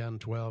from 10,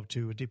 12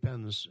 to, it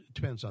depends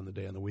on the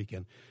day and the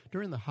weekend.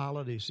 During the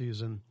holiday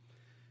season,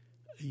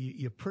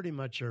 you pretty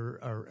much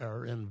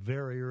are in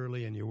very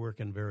early and you're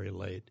working very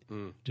late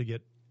to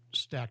get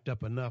stacked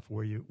up enough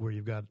where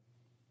you've got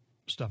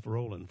stuff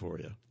rolling for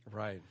you.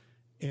 Right.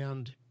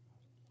 And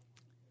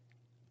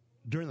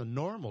during the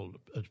normal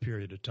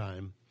period of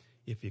time,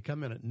 if you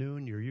come in at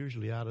noon, you're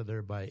usually out of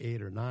there by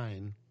 8 or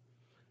 9.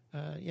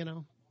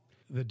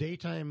 The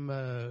daytime,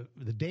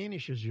 the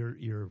Danish is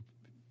your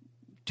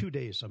 2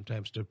 days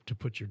sometimes to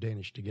put your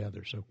Danish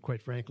together. So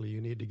quite frankly,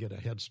 you need to get a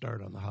head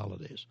start on the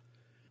holidays.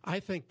 I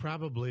think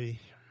probably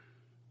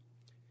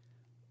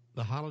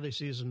the holiday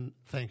season,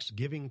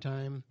 Thanksgiving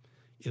time,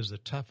 is the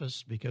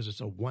toughest because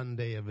it's a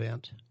one-day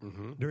event.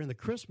 Mm-hmm. During the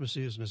Christmas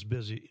season, it's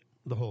busy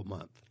the whole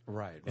month.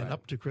 Right. And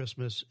up to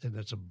Christmas, and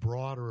it's a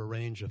broader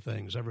range of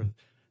things.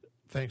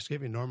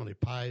 Thanksgiving, normally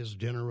pies,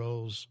 dinner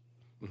rolls,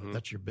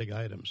 that's your big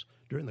items.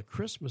 During the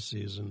Christmas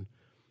season,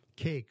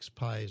 cakes,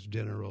 pies,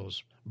 dinner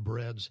rolls,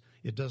 breads,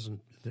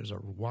 there's a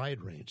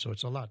wide range. So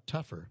it's a lot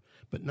tougher,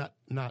 but not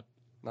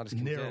as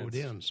narrowed condensed.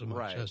 in so much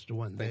Right. as to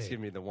one day.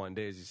 Thanksgiving the one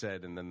day, as you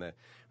said, and then when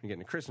you get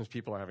into Christmas,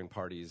 people are having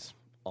parties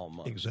all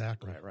month.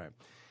 Exactly. Right.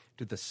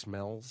 Do the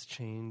smells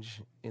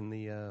change in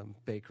the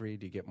bakery?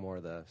 Do you get more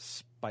of the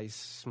spice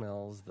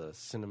smells, the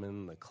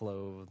cinnamon, the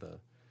clove, the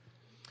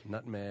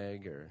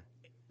nutmeg, or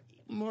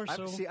More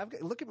so.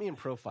 look at me in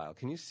profile.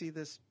 Can you see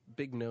this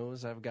big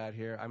nose I've got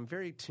here? I'm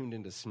very tuned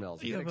into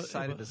smells. I get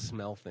excited to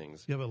smell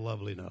things. You have a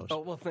lovely nose. Oh,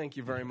 well, thank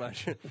you very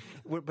much.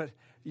 But,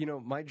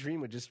 my dream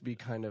would just be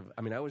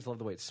I always love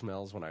the way it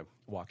smells when I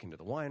walk into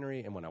the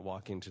winery and when I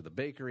walk into the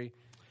bakery.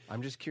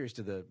 I'm just curious,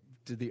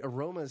 do the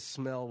aromas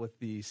smell with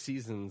the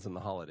seasons and the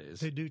holidays?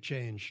 They do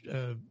change.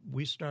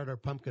 We start our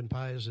pumpkin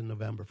pies in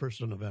November,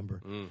 1st of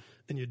November.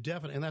 And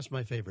and that's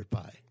my favorite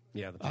pie.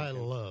 Yeah, the I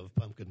pumpkin. love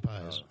pumpkin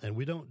pies, and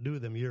we don't do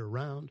them year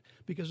round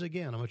because,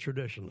 again, I'm a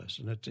traditionalist,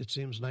 and it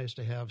seems nice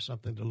to have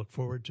something to look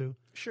forward to.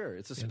 Sure,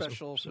 it's a And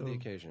special for the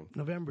occasion.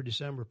 November,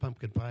 December,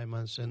 pumpkin pie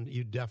months, and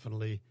you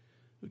definitely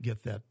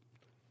get that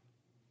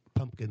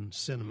pumpkin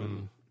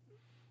cinnamon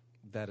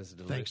That is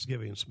a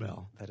Thanksgiving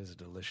smell. That is a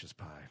delicious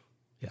pie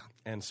Yeah.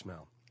 and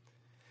smell.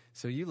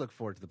 So you look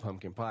forward to the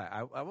pumpkin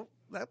pie.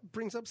 That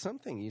brings up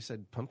something. You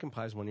said pumpkin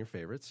pie is one of your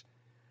favorites.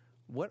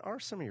 What are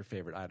some of your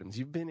favorite items?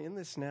 You've been in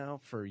this now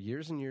for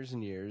years and years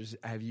and years.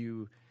 Have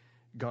you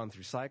gone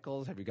through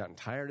cycles? Have you gotten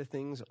tired of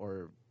things?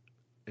 Or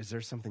is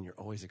there something you're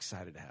always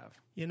excited to have?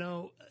 You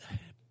know,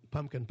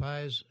 pumpkin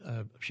pies,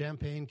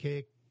 champagne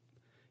cake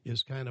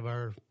is kind of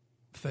our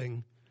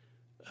thing.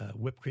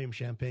 Whipped cream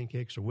champagne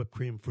cakes or whipped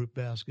cream fruit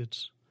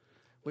baskets.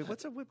 Wait,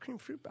 what's a whipped cream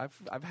fruit?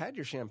 I've had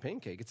your champagne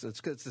cake. It's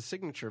the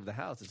signature of the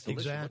house. It's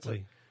delicious.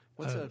 Exactly.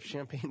 What's a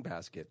champagne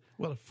basket?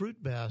 Well, a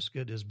fruit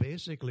basket is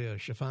basically a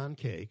chiffon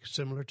cake,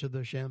 similar to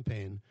the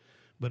champagne,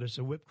 but it's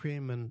a whipped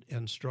cream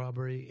and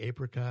strawberry,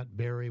 apricot,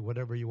 berry,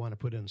 whatever you want to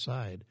put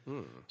inside.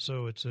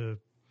 So it's a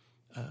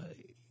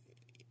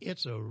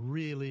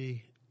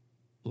really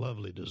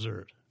lovely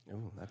dessert.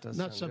 Oh, that does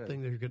Not sound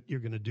something good. that you're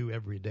going to do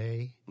every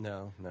day.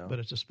 No. But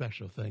it's a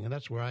special thing, and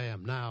that's where I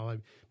am now.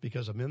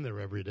 Because I'm in there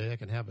every day, I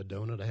can have a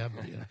donut.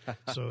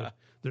 So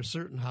there's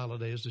certain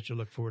holidays that you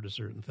look forward to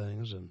certain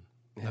things, and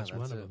that's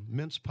one of them.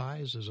 Mince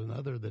pies is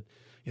another that,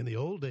 in the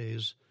old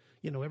days,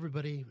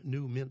 everybody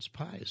knew mince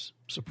pies.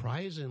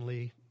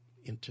 Surprisingly,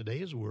 in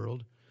today's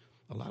world,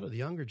 a lot of the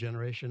younger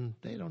generation,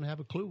 they don't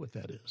have a clue what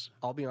that is.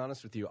 I'll be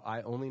honest with you.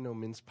 I only know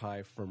mince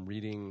pie from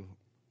reading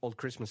old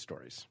Christmas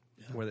stories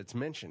where it's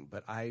mentioned,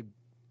 but I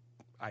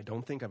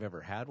don't think I've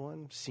ever had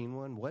one, seen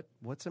one.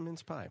 What's a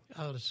mince pie?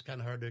 Oh, it's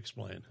kind of hard to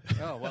explain.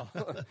 Oh, well,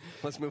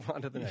 let's move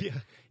on to the next. Yeah,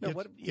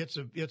 No,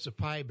 it's a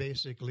pie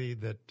basically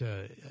that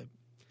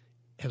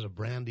has a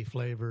brandy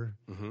flavor.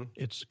 Mm-hmm.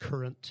 It's a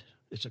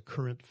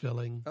currant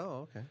filling.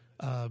 Oh, okay.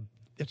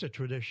 It's a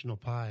traditional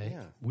pie.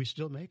 Yeah. We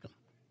still make them.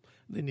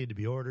 They need to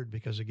be ordered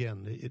because,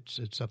 again,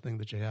 it's something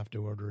that you have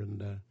to order,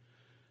 and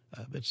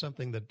it's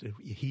something that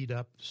you heat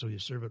up so you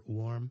serve it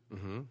warm.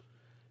 Mm-hmm.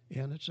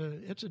 And it's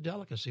a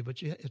delicacy,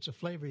 but it's a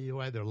flavor you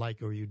either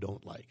like or you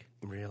don't like.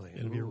 Really?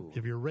 And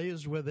if you're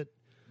raised with it,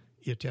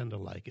 you tend to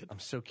like it. I'm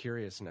so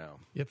curious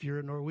now. If you're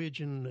a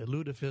Norwegian,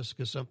 lutefisk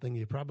is something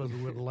you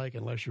probably wouldn't like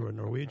unless you were a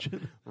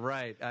Norwegian.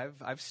 Right.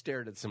 I've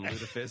stared at some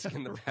lutefisk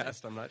in the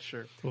past. I'm not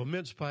sure. Well,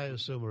 mince pie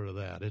is similar to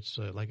that. It's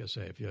like I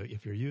say, if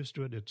you're used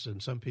to it,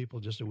 and some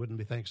people it wouldn't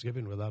be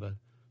Thanksgiving without a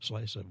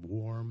slice of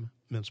warm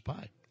mince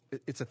pie.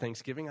 It's a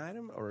Thanksgiving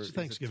item, or It's a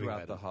Thanksgiving is it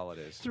throughout item. the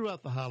holidays?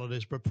 Throughout the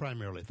holidays, but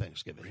primarily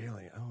Thanksgiving.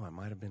 Really? Oh, I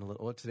might have been a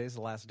little. Well, today's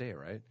the last day,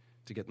 right?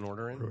 To get an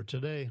order in. Order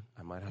today.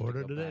 I might have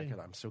Order to go today. back.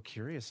 I'm so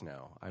curious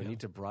now. I need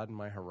to broaden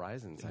my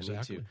horizons. Exactly. I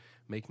need to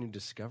make new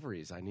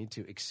discoveries. I need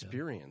to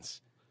experience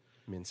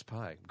mince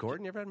pie.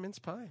 Gordon, you ever had mince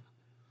pie?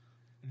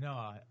 No,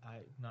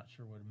 I'm not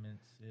sure what a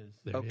mince is.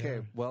 There you Okay,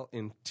 are. well,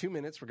 in 2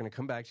 minutes, we're going to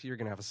come back to you. You're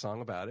going to have a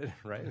song about it,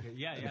 right? Okay,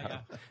 yeah.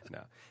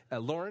 No.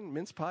 Lauren,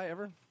 mince pie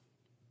ever?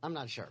 I'm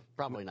not sure.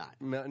 Probably not.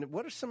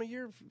 What are some of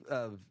your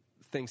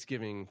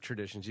Thanksgiving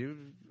traditions?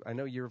 I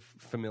know you're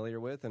familiar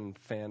with and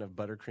fan of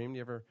buttercream. Do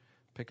you ever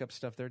pick up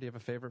stuff there? Do you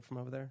have a favorite from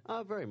over there?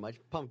 Very much.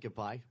 Pumpkin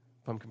pie.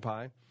 Pumpkin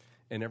pie.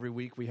 And every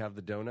week we have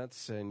the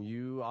donuts, and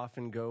you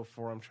often go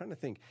for, I'm trying to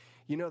think,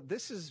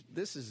 this is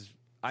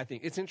I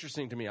think, it's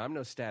interesting to me. I'm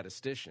no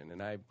statistician,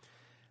 and I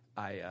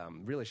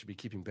really should be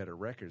keeping better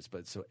records,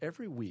 but so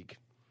every week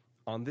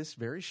on this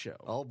very show.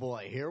 Oh,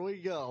 boy. Here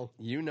we go.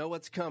 You know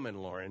what's coming,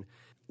 Lauren.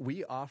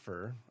 We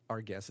offer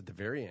our guests at the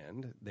very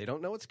end, they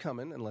don't know what's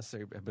coming unless they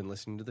have been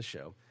listening to the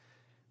show.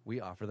 We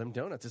offer them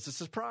donuts. It's a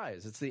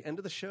surprise. It's the end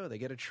of the show. They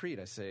get a treat.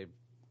 I say,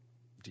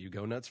 do you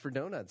go nuts for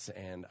donuts?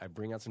 And I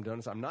bring out some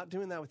donuts. I'm not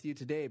doing that with you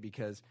today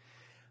because,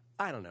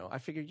 I don't know, I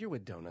figure you're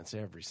with donuts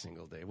every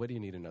single day. What do you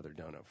need another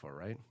donut for,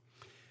 right?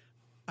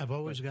 I've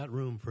always got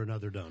room for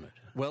another donut.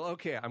 Well,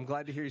 okay, I'm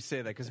glad to hear you say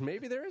that because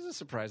maybe there is a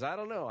surprise. I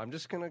don't know. I'm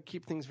just going to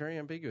keep things very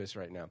ambiguous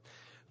right now.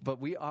 But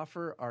we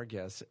offer our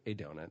guests a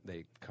donut.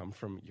 They come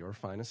from your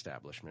fine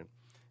establishment,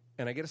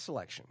 and I get a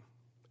selection.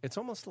 It's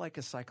almost like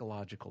a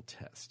psychological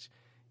test.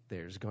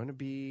 There's going to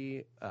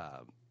be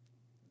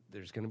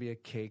a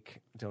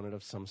cake donut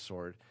of some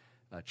sort,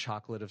 a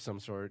chocolate of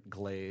some sort,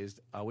 glazed.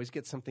 I always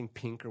get something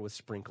pink or with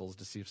sprinkles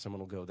to see if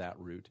someone will go that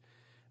route.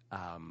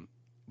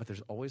 But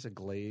there's always a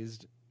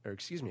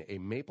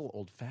maple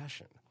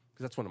old-fashioned,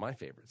 because that's one of my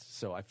favorites.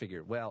 So I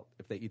figured, well,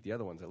 if they eat the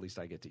other ones, at least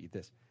I get to eat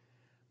this.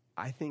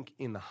 I think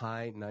in the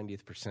high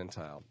 90th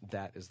percentile,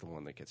 that is the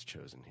one that gets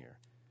chosen here.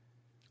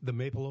 The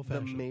maple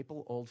old-fashioned. The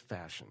maple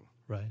old-fashioned.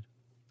 Right.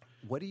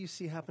 What do you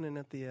see happening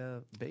at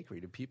the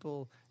bakery?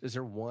 Is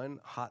there one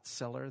hot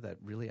seller that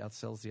really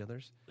outsells the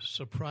others?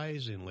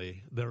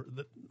 Surprisingly, there's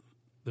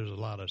a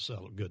lot of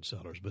good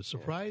sellers, but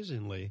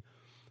surprisingly,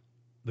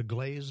 the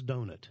glazed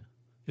donut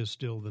is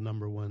still the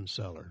number one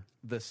seller.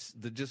 The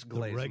just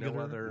glazed, the regular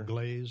no other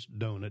glazed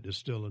donut is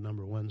still the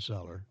number one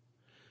seller.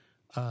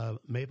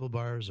 Maple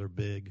bars are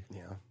big.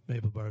 Yeah.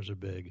 Maple bars are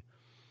big.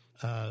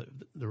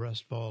 The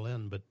rest fall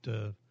in, but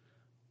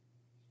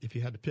if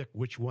you had to pick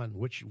which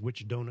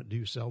donut do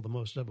you sell the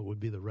most of, it would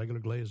be the regular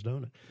glazed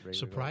donut.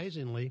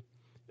 Surprisingly,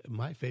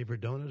 my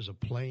favorite donut is a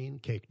plain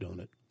cake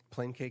donut.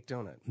 Plain cake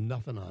donut.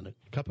 Nothing on it.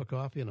 Cup of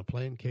coffee and a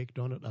plain cake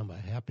donut. I'm a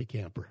happy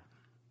camper.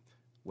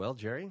 Well,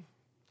 Jerry,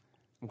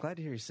 I'm glad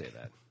to hear you say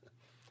that.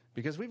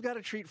 Because we've got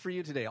a treat for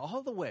you today,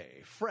 all the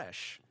way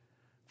fresh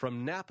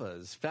from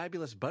Napa's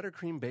fabulous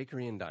Buttercream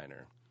Bakery and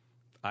Diner.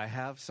 I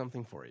have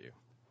something for you.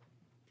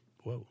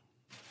 Whoa.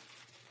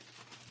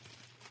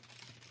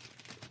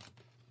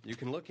 You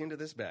can look into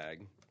this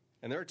bag,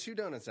 and there are two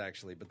donuts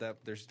actually, but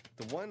there's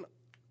the one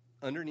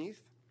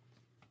underneath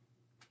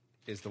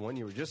is the one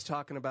you were just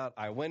talking about.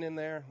 I went in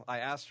there, I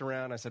asked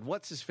around, I said,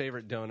 what's his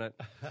favorite donut?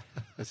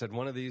 I said,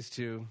 one of these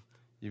two.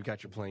 You've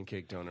got your plain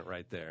cake donut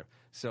right there.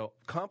 So,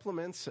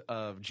 compliments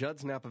of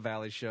Judd's Napa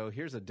Valley Show.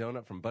 Here's a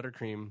donut from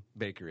Buttercream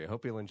Bakery. I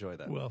hope you'll enjoy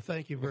that. Well,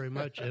 thank you very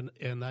much.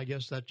 And I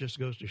guess that just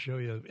goes to show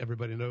you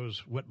everybody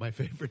knows what my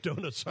favorite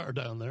donuts are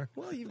down there.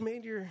 Well, you've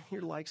made your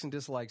likes and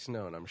dislikes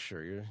known, I'm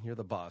sure. You're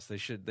the boss. They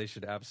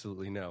should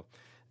absolutely know.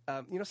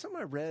 Something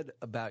I read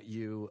about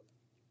you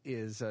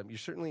is you're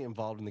certainly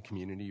involved in the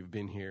community. You've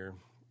been here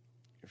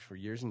for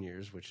years and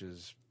years, which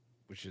is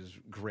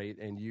great.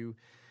 And you...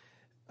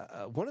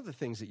 one of the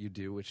things that you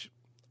do, which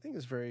I think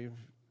is very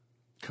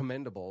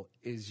commendable,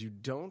 is you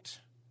don't,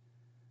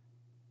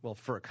 well,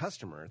 for a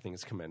customer, I think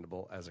it's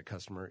commendable as a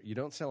customer, you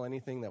don't sell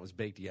anything that was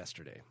baked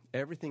yesterday.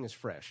 Everything is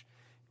fresh.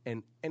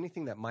 And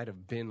anything that might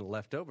have been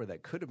left over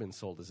that could have been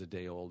sold as a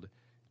day old,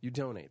 you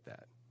donate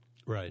that.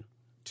 Right.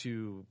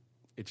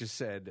 It just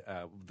said,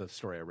 the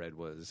story I read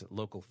was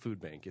local food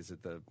bank. Is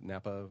it the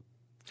Napa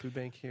Food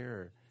Bank here?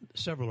 Or?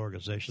 Several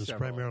organizations,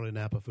 primarily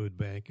Napa Food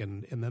Bank,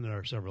 and then there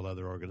are several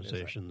other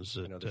organizations.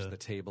 There's the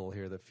table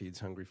here that feeds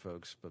hungry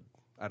folks, but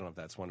I don't know if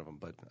that's one of them.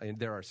 But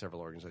there are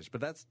several organizations.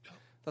 But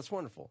that's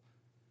wonderful.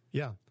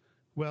 Yeah.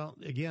 Well,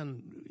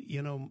 again,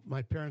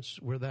 my parents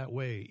were that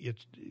way.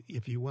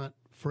 If you want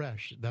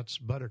fresh, that's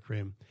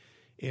buttercream,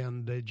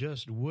 and they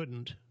just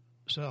wouldn't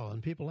sell.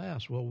 And people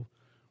ask, well,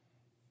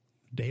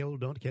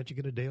 can't you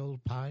get a day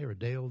old pie or a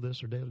day old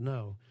this or day old?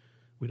 No.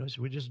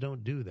 We just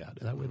don't do that.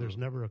 That way there's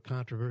never a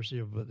controversy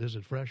of, is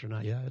it fresh or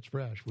not? Yeah, it's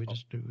fresh. We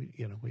just do,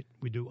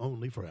 we do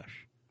only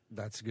fresh.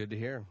 That's good to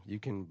hear. You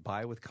can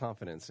buy with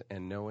confidence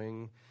and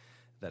knowing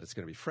that it's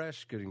going to be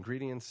fresh, good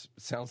ingredients.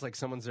 It sounds like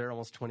someone's there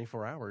almost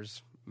 24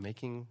 hours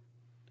making.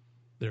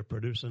 They're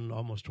producing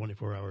almost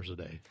 24 hours a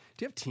day.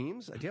 Do you have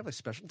teams? Do you have a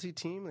specialty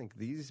team? Like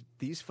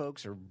these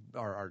folks are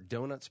our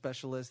donut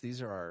specialists.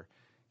 These are our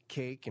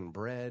cake and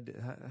bread.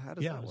 How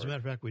does that work? As a matter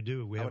of fact, we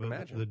do. We have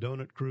the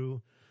donut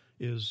crew.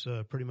 Is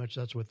pretty much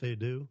that's what they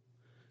do.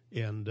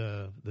 And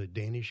the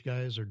Danish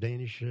guys are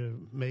Danish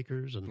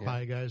makers, and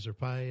pie guys are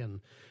pie,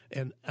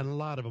 and a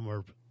lot of them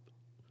are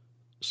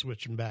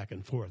switching back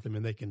and forth. I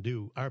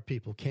mean, our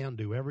people can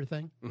do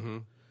everything,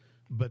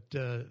 but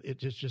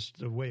it's just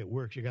the way it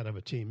works. You got to have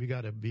a team. You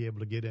got to be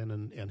able to get in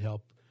and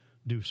help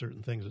do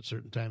certain things at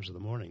certain times of the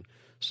morning.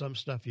 Some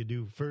stuff you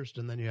do first,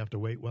 and then you have to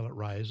wait while it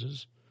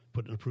rises,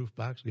 put it in a proof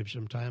box, gives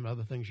you some time.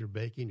 Other things you're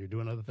baking, you're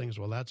doing other things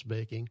while that's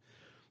baking.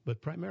 But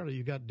primarily,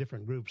 you got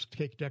different groups.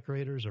 Cake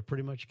decorators are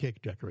pretty much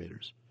cake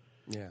decorators.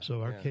 Yeah.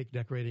 So our cake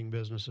decorating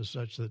business is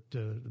such that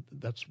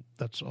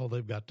that's all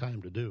they've got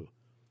time to do.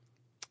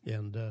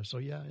 And it's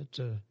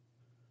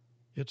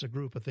a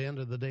group. At the end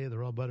of the day,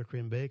 they're all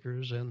buttercream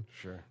bakers, and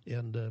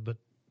but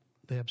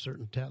they have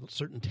certain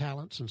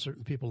talents, and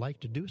certain people like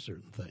to do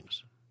certain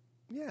things.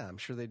 Yeah, I'm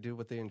sure they do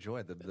what they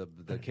enjoy.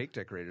 The cake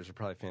decorators are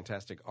probably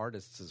fantastic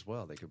artists as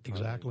well. They could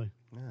probably, exactly.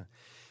 Yeah.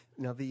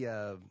 Now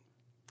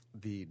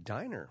the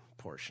diner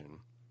portion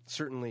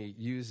certainly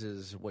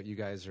uses what you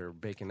guys are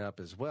baking up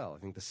as well.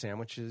 I think the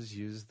sandwiches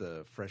use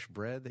the fresh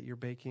bread that you're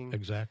baking.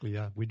 Exactly,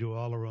 yeah. We do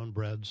all our own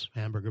breads,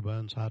 hamburger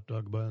buns, hot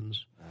dog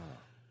buns. Oh.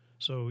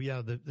 So,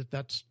 yeah,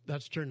 that's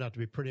turned out to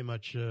be pretty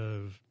much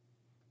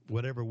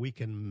whatever we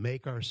can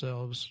make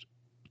ourselves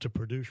to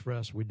produce for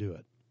us, we do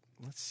it.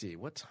 Let's see,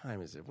 what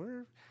time is it?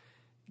 We're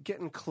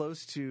getting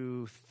close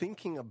to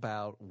thinking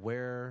about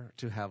where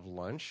to have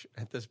lunch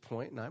at this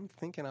point, and I'm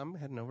thinking I'm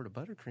heading over to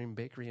Buttercream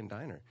Bakery and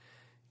Diner.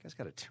 You guys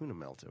got a tuna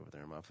melt over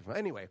there.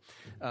 Anyway,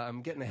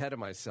 I'm getting ahead of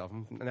myself.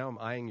 Now I'm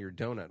eyeing your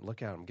donut.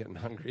 Look out, I'm getting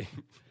hungry.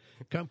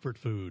 Comfort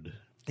food.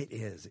 It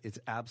is. It's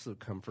absolute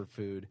comfort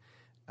food.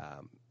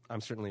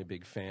 I'm certainly a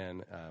big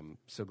fan.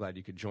 So glad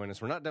you could join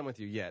us. We're not done with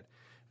you yet.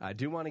 I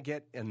do want to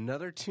get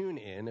another tune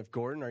in. If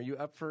Gordon, are you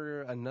up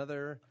for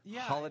another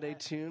holiday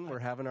tune? We're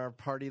having our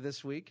party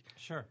this week.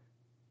 Sure.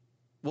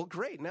 Well,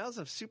 great. Now's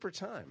a super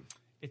time.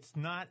 It's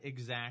not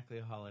exactly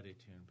a holiday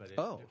tune, but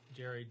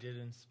Jerry did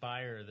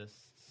inspire this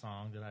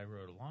song that I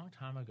wrote a long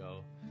time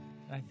ago.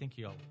 And I think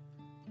you'll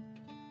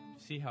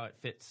see how it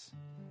fits.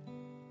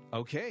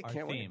 Okay, our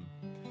can't theme.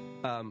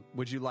 Wait.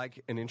 Would you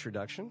like an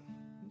introduction?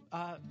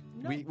 No.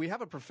 We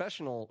have a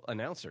professional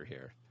announcer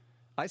here.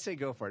 I say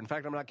go for it. In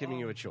fact, I'm not giving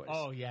you a choice.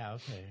 Oh, yeah,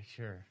 okay,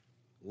 sure.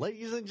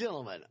 Ladies and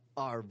gentlemen,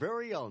 our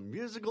very own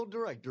musical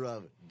director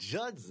of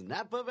Judd's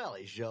Napa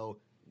Valley Show,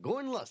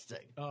 Gordon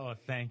Lustig. Oh,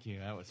 thank you.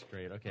 That was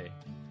great. Okay.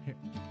 Here.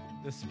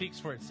 This speaks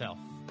for itself.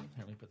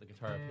 Let me put the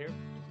guitar up here.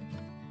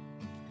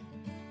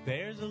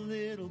 There's a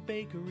little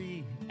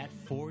bakery at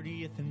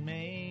 40th and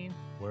Main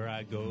where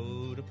I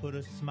go to put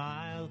a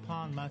smile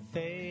upon my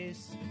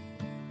face.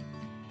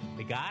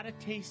 They got a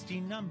tasty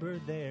number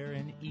there,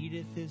 and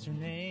Edith is her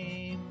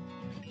name.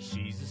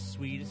 She's the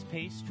sweetest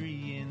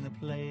pastry in the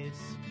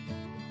place.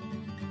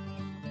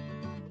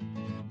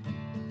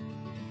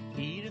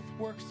 Edith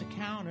works the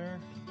counter.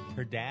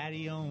 Her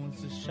daddy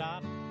owns the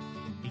shop.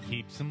 He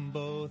keeps them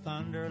both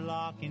under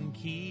lock and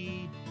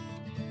key.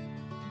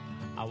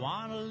 I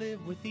want to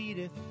live with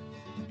Edith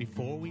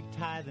before we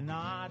tie the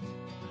knot,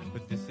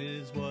 but this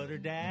is what her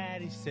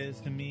daddy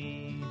says to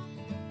me.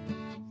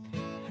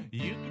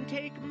 You can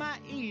take my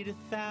Edith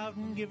out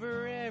and give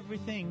her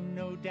everything,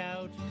 no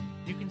doubt.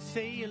 You can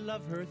say you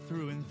love her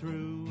through and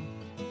through,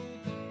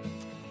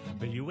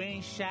 but you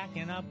ain't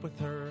shacking up with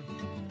her.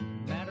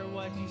 No matter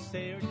what you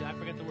say, or I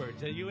forget the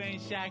words. You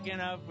ain't shacking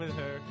up with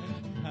her.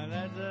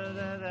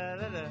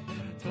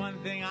 It's one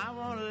thing I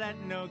won't let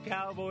no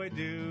cowboy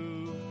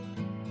do,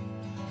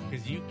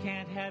 'cause you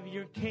can't have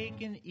your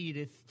cake and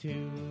Edith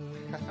too.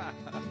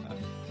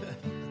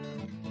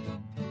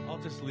 I'll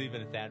just leave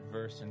it at that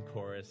verse and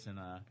chorus, and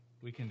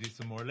we can do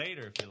some more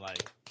later if you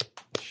like.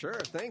 Sure.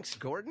 Thanks,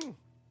 Gordon.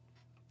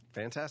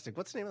 Fantastic.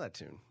 What's the name of that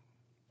tune?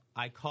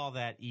 I call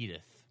that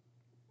Edith.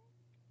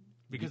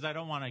 Because I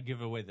don't want to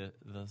give away the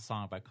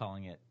song by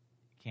calling it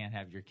Can't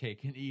Have Your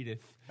Cake and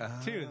Edith,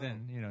 too.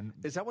 Then, you know.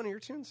 Is that one of your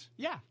tunes?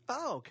 Yeah.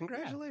 Oh,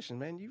 congratulations,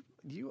 man.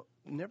 You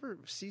never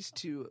cease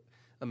to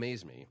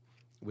amaze me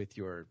with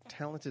your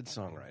talented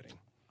songwriting.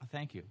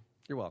 Thank you.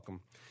 You're welcome.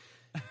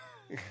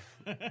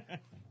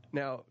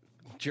 Now,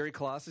 Jerry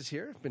Kloss is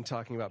here. Been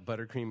talking about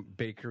Buttercream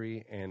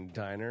Bakery and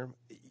Diner.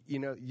 You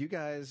know, you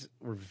guys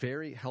were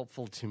very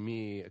helpful to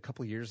me a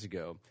couple years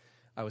ago.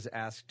 I was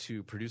asked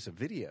to produce a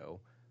video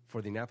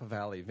for the Napa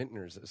Valley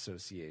Vintners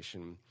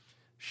Association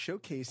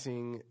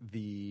showcasing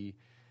the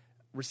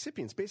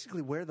recipients,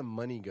 basically where the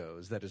money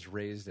goes that is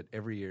raised at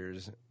every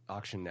year's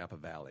auction Napa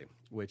Valley,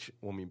 which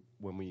when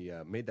we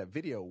made that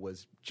video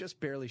was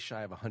just barely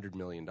shy of $100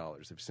 million.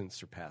 They've since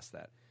surpassed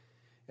that.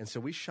 And so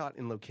we shot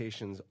in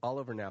locations all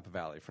over Napa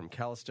Valley, from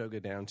Calistoga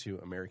down to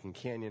American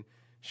Canyon,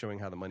 showing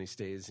how the money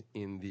stays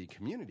in the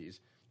communities.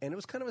 And it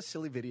was kind of a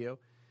silly video,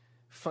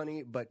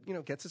 funny, but, you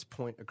know, gets its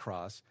point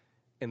across.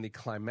 And the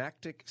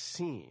climactic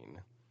scene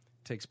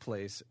takes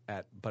place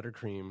at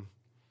Buttercream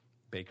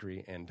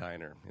Bakery and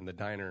Diner, in the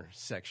diner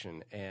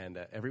section. And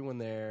everyone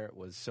there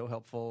was so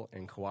helpful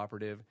and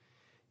cooperative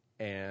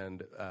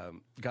and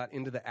got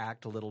into the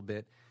act a little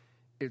bit.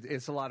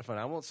 It's a lot of fun.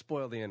 I won't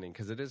spoil the ending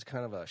because it is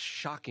kind of a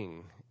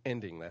shocking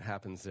ending that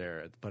happens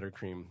there at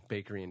Buttercream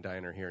Bakery and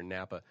Diner here in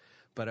Napa.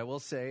 But I will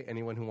say,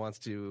 anyone who wants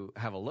to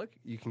have a look,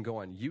 you can go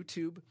on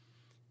YouTube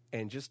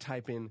and just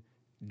type in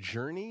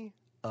Journey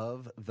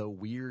of the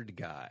Weird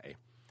Guy. It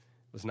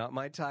was not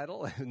my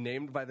title,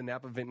 named by the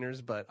Napa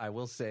Vintners, but I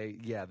will say,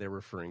 yeah, they're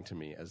referring to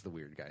me as the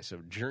Weird Guy. So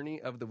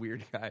Journey of the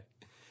Weird Guy.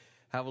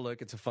 Have a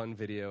look. It's a fun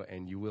video,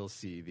 and you will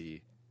see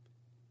the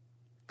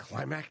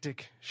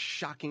climactic,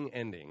 shocking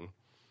ending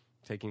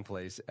taking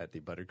place at the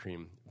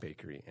Buttercream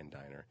Bakery and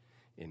Diner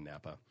in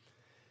Napa.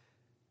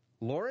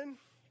 Lauren?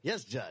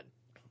 Yes, Judd.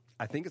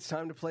 I think it's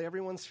time to play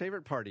everyone's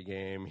favorite party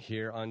game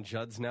here on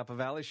Judd's Napa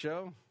Valley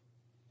Show.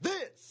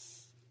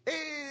 This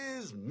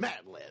is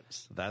Mad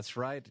Libs. That's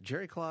right.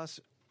 Jerry Kloss,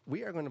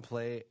 we are going to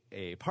play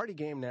a party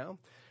game now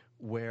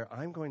where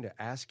I'm going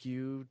to ask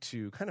you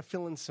to kind of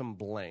fill in some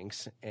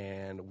blanks,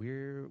 and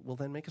we'll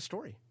then make a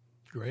story.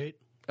 Great.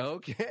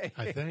 Okay.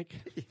 I think.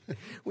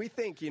 We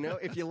think,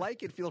 if you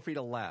like it, feel free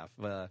to laugh.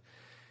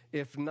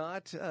 If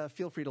not,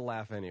 feel free to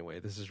laugh anyway.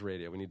 This is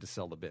radio. We need to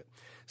sell the bit.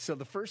 So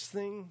the first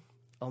thing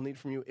I'll need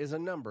from you is a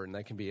number, and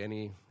that can be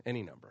any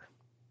number.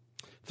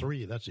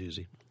 3, that's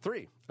easy.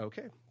 3.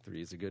 Okay.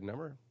 3 is a good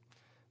number.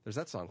 There's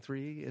that song,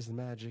 3 is the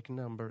magic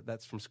number.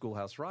 That's from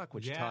Schoolhouse Rock,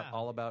 which taught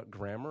all about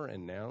grammar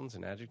and nouns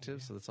and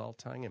adjectives, so that's all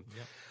tying in.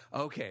 Yep.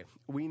 Okay.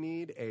 We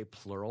need a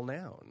plural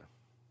noun.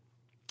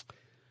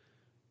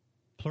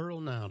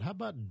 Plural noun. How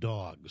about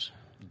dogs?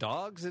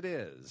 Dogs it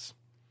is.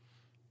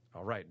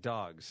 All right,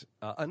 dogs.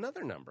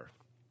 Another number.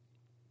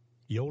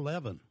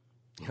 11.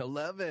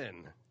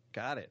 11.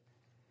 Got it.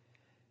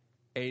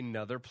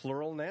 Another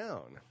plural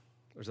noun.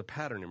 There's a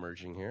pattern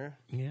emerging here.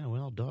 Yeah,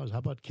 well, dogs. How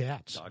about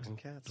cats? Dogs and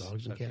cats.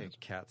 Dogs and cats.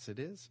 Cats it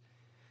is.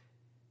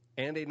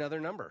 And another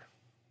number.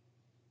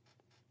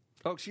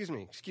 Oh, excuse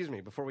me.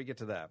 Before we get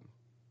to that,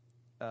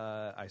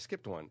 I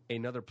skipped one.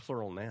 Another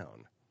plural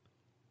noun.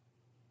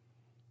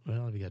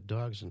 Well, if you got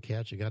dogs and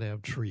cats, you got to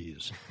have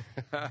trees.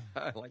 I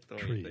like the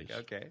way you think.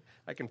 Okay,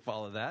 I can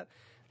follow that.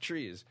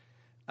 Trees.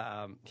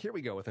 Here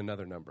we go with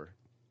another number.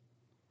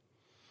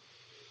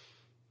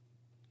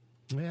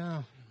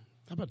 Yeah.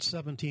 How about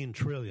 17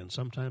 trillion?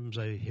 Sometimes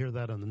I hear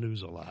that on the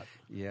news a lot.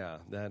 Yeah,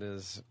 that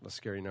is a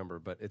scary number,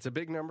 but it's a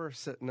big number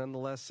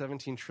nonetheless.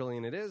 17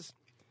 trillion it is.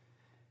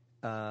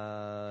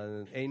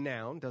 A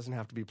noun. Doesn't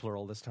have to be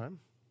plural this time.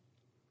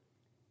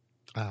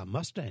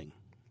 Mustang.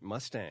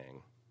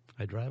 Mustang.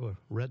 I drive a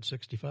red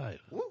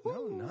 65.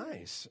 Oh,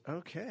 nice.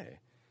 Okay.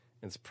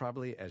 It's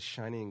probably as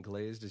shiny and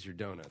glazed as your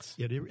donuts.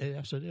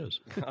 Yes, it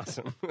is.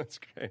 Awesome. That's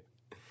great.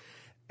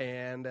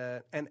 And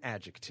an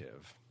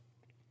adjective.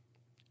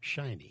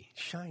 Shiny.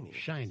 Shiny.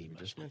 Shiny. We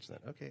just mentioned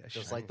that. Okay.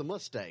 Just like the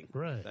Mustang.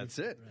 Right. That's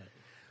it. Right.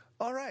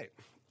 All right.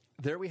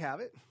 There we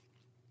have it.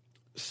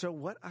 So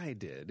what I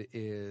did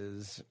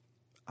is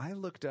I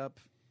looked up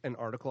an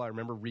article I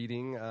remember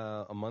reading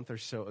a month or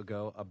so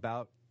ago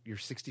about your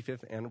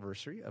 65th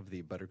anniversary of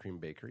the Buttercream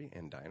Bakery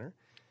and Diner.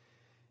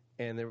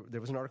 And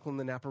there was an article in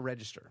the Napa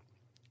Register.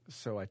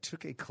 So I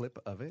took a clip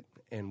of it,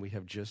 and we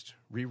have just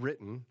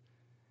rewritten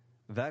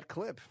that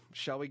clip.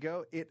 Shall we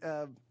go? It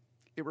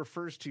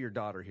refers to your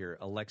daughter here,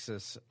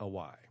 Alexis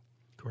Awai.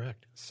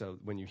 Correct. So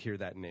when you hear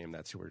that name,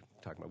 that's who we're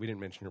talking about. We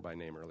didn't mention her by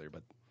name earlier,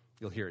 but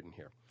you'll hear it in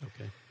here.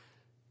 Okay.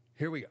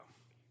 Here we go.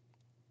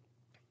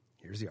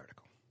 Here's the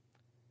article.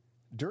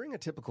 During a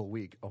typical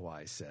week,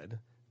 Awai said,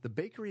 the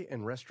bakery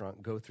and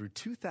restaurant go through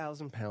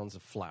 2,000 pounds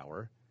of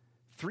flour,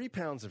 3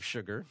 pounds of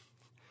sugar,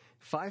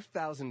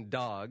 5,000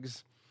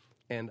 dogs,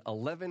 and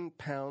 11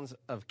 pounds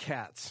of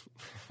cats.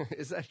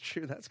 Is that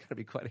true? That's got to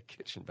be quite a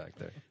kitchen back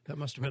there. That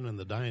must have been in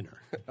the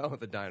diner. Oh,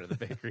 the diner, the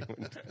bakery.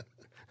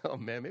 Oh,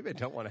 man, maybe I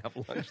don't want to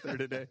have lunch there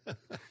today.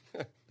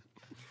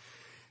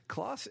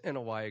 Klaus and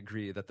Awai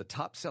agree that the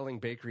top-selling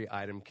bakery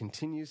item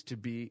continues to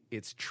be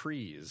its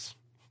trees.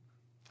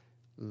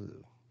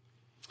 Ooh.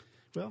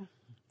 Well,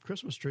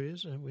 Christmas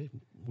trees,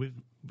 we've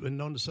been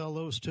known to sell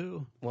those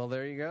too. Well,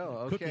 there you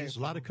go. Okay. Cookies,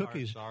 a lot of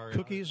cookies.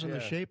 Cookies in the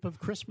shape of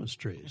Christmas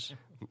trees.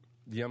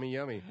 Yummy,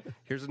 yummy.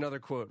 Here's another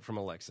quote from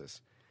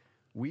Alexis.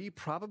 We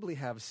probably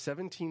have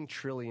 17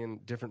 trillion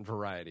different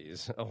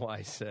varieties,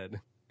 Awai said.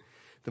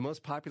 The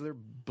most popular,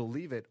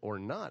 believe it or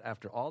not,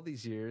 after all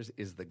these years,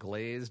 is the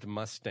glazed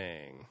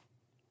Mustang.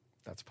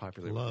 That's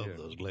popular. Love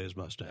those glazed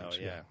Mustangs.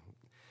 Oh, yeah.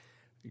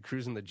 You're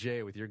cruising the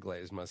J with your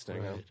glazed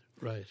Mustang. Right,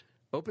 right.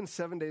 Open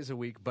 7 days a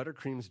week,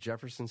 Buttercream's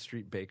Jefferson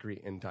Street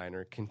Bakery and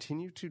Diner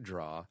continue to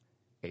draw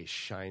a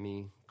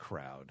shiny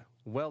crowd.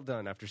 Well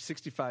done. After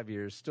 65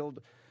 years,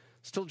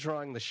 still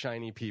drawing the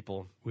shiny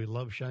people. We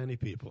love shiny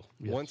people.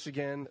 Yes. Once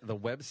again, the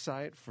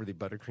website for the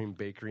Buttercream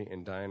Bakery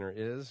and Diner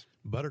is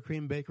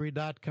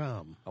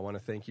buttercreambakery.com. I want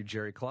to thank you,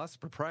 Jerry Kloss,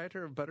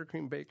 proprietor of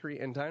Buttercream Bakery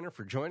and Diner,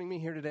 for joining me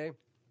here today.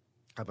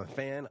 I'm a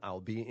fan.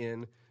 I'll be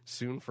in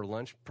soon for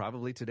lunch,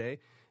 probably today,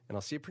 and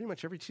I'll see you pretty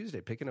much every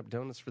Tuesday picking up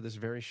donuts for this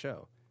very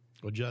show.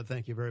 Well, Judd,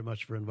 thank you very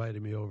much for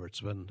inviting me over.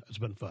 It's been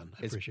fun.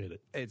 I appreciate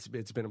it. It's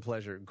been a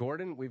pleasure.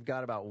 Gordon, we've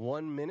got about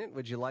 1 minute.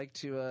 Would you like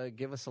to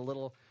give us a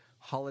little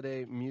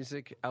holiday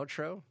music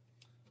outro?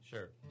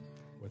 Sure.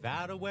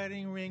 Without a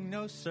wedding ring,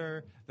 no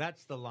sir.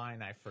 That's the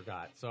line I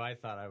forgot, so I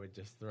thought I would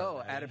just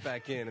throw add it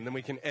back in, and then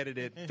we can edit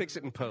it, fix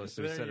it in post.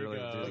 So we said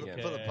earlier to do it again.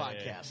 For the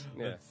podcast.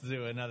 Yeah. Let's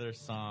do another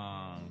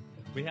song.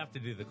 We have to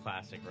do the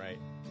classic, right?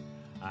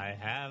 I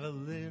have a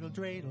little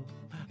dreidel,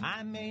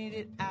 I made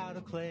it out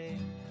of clay,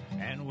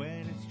 and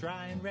when it's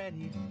dry and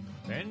ready,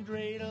 then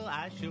dreidel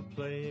I shall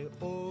play.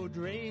 Oh,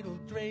 dreidel,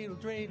 dreidel,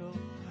 dreidel,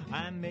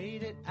 I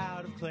made it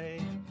out of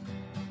clay.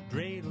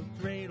 Dreidel,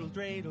 dreidel,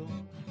 dreidel,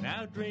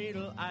 now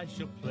dreidel I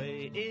shall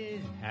play. It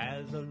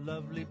has a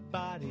lovely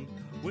body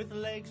with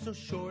legs so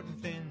short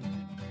and thin,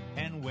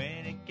 and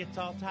when it gets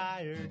all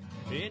tired,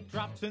 it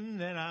drops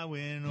and then I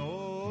win.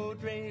 Oh,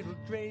 dreidel,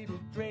 dreidel,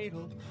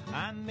 dreidel,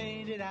 I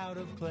made it out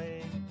of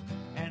clay,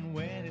 and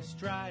when it's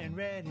dry and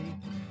ready,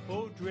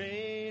 oh,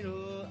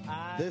 dreidel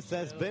I This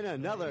has been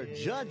another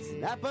Judd's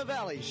Napa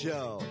Valley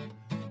Show.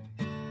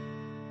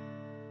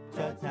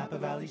 Judd's Napa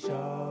Valley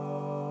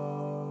Show.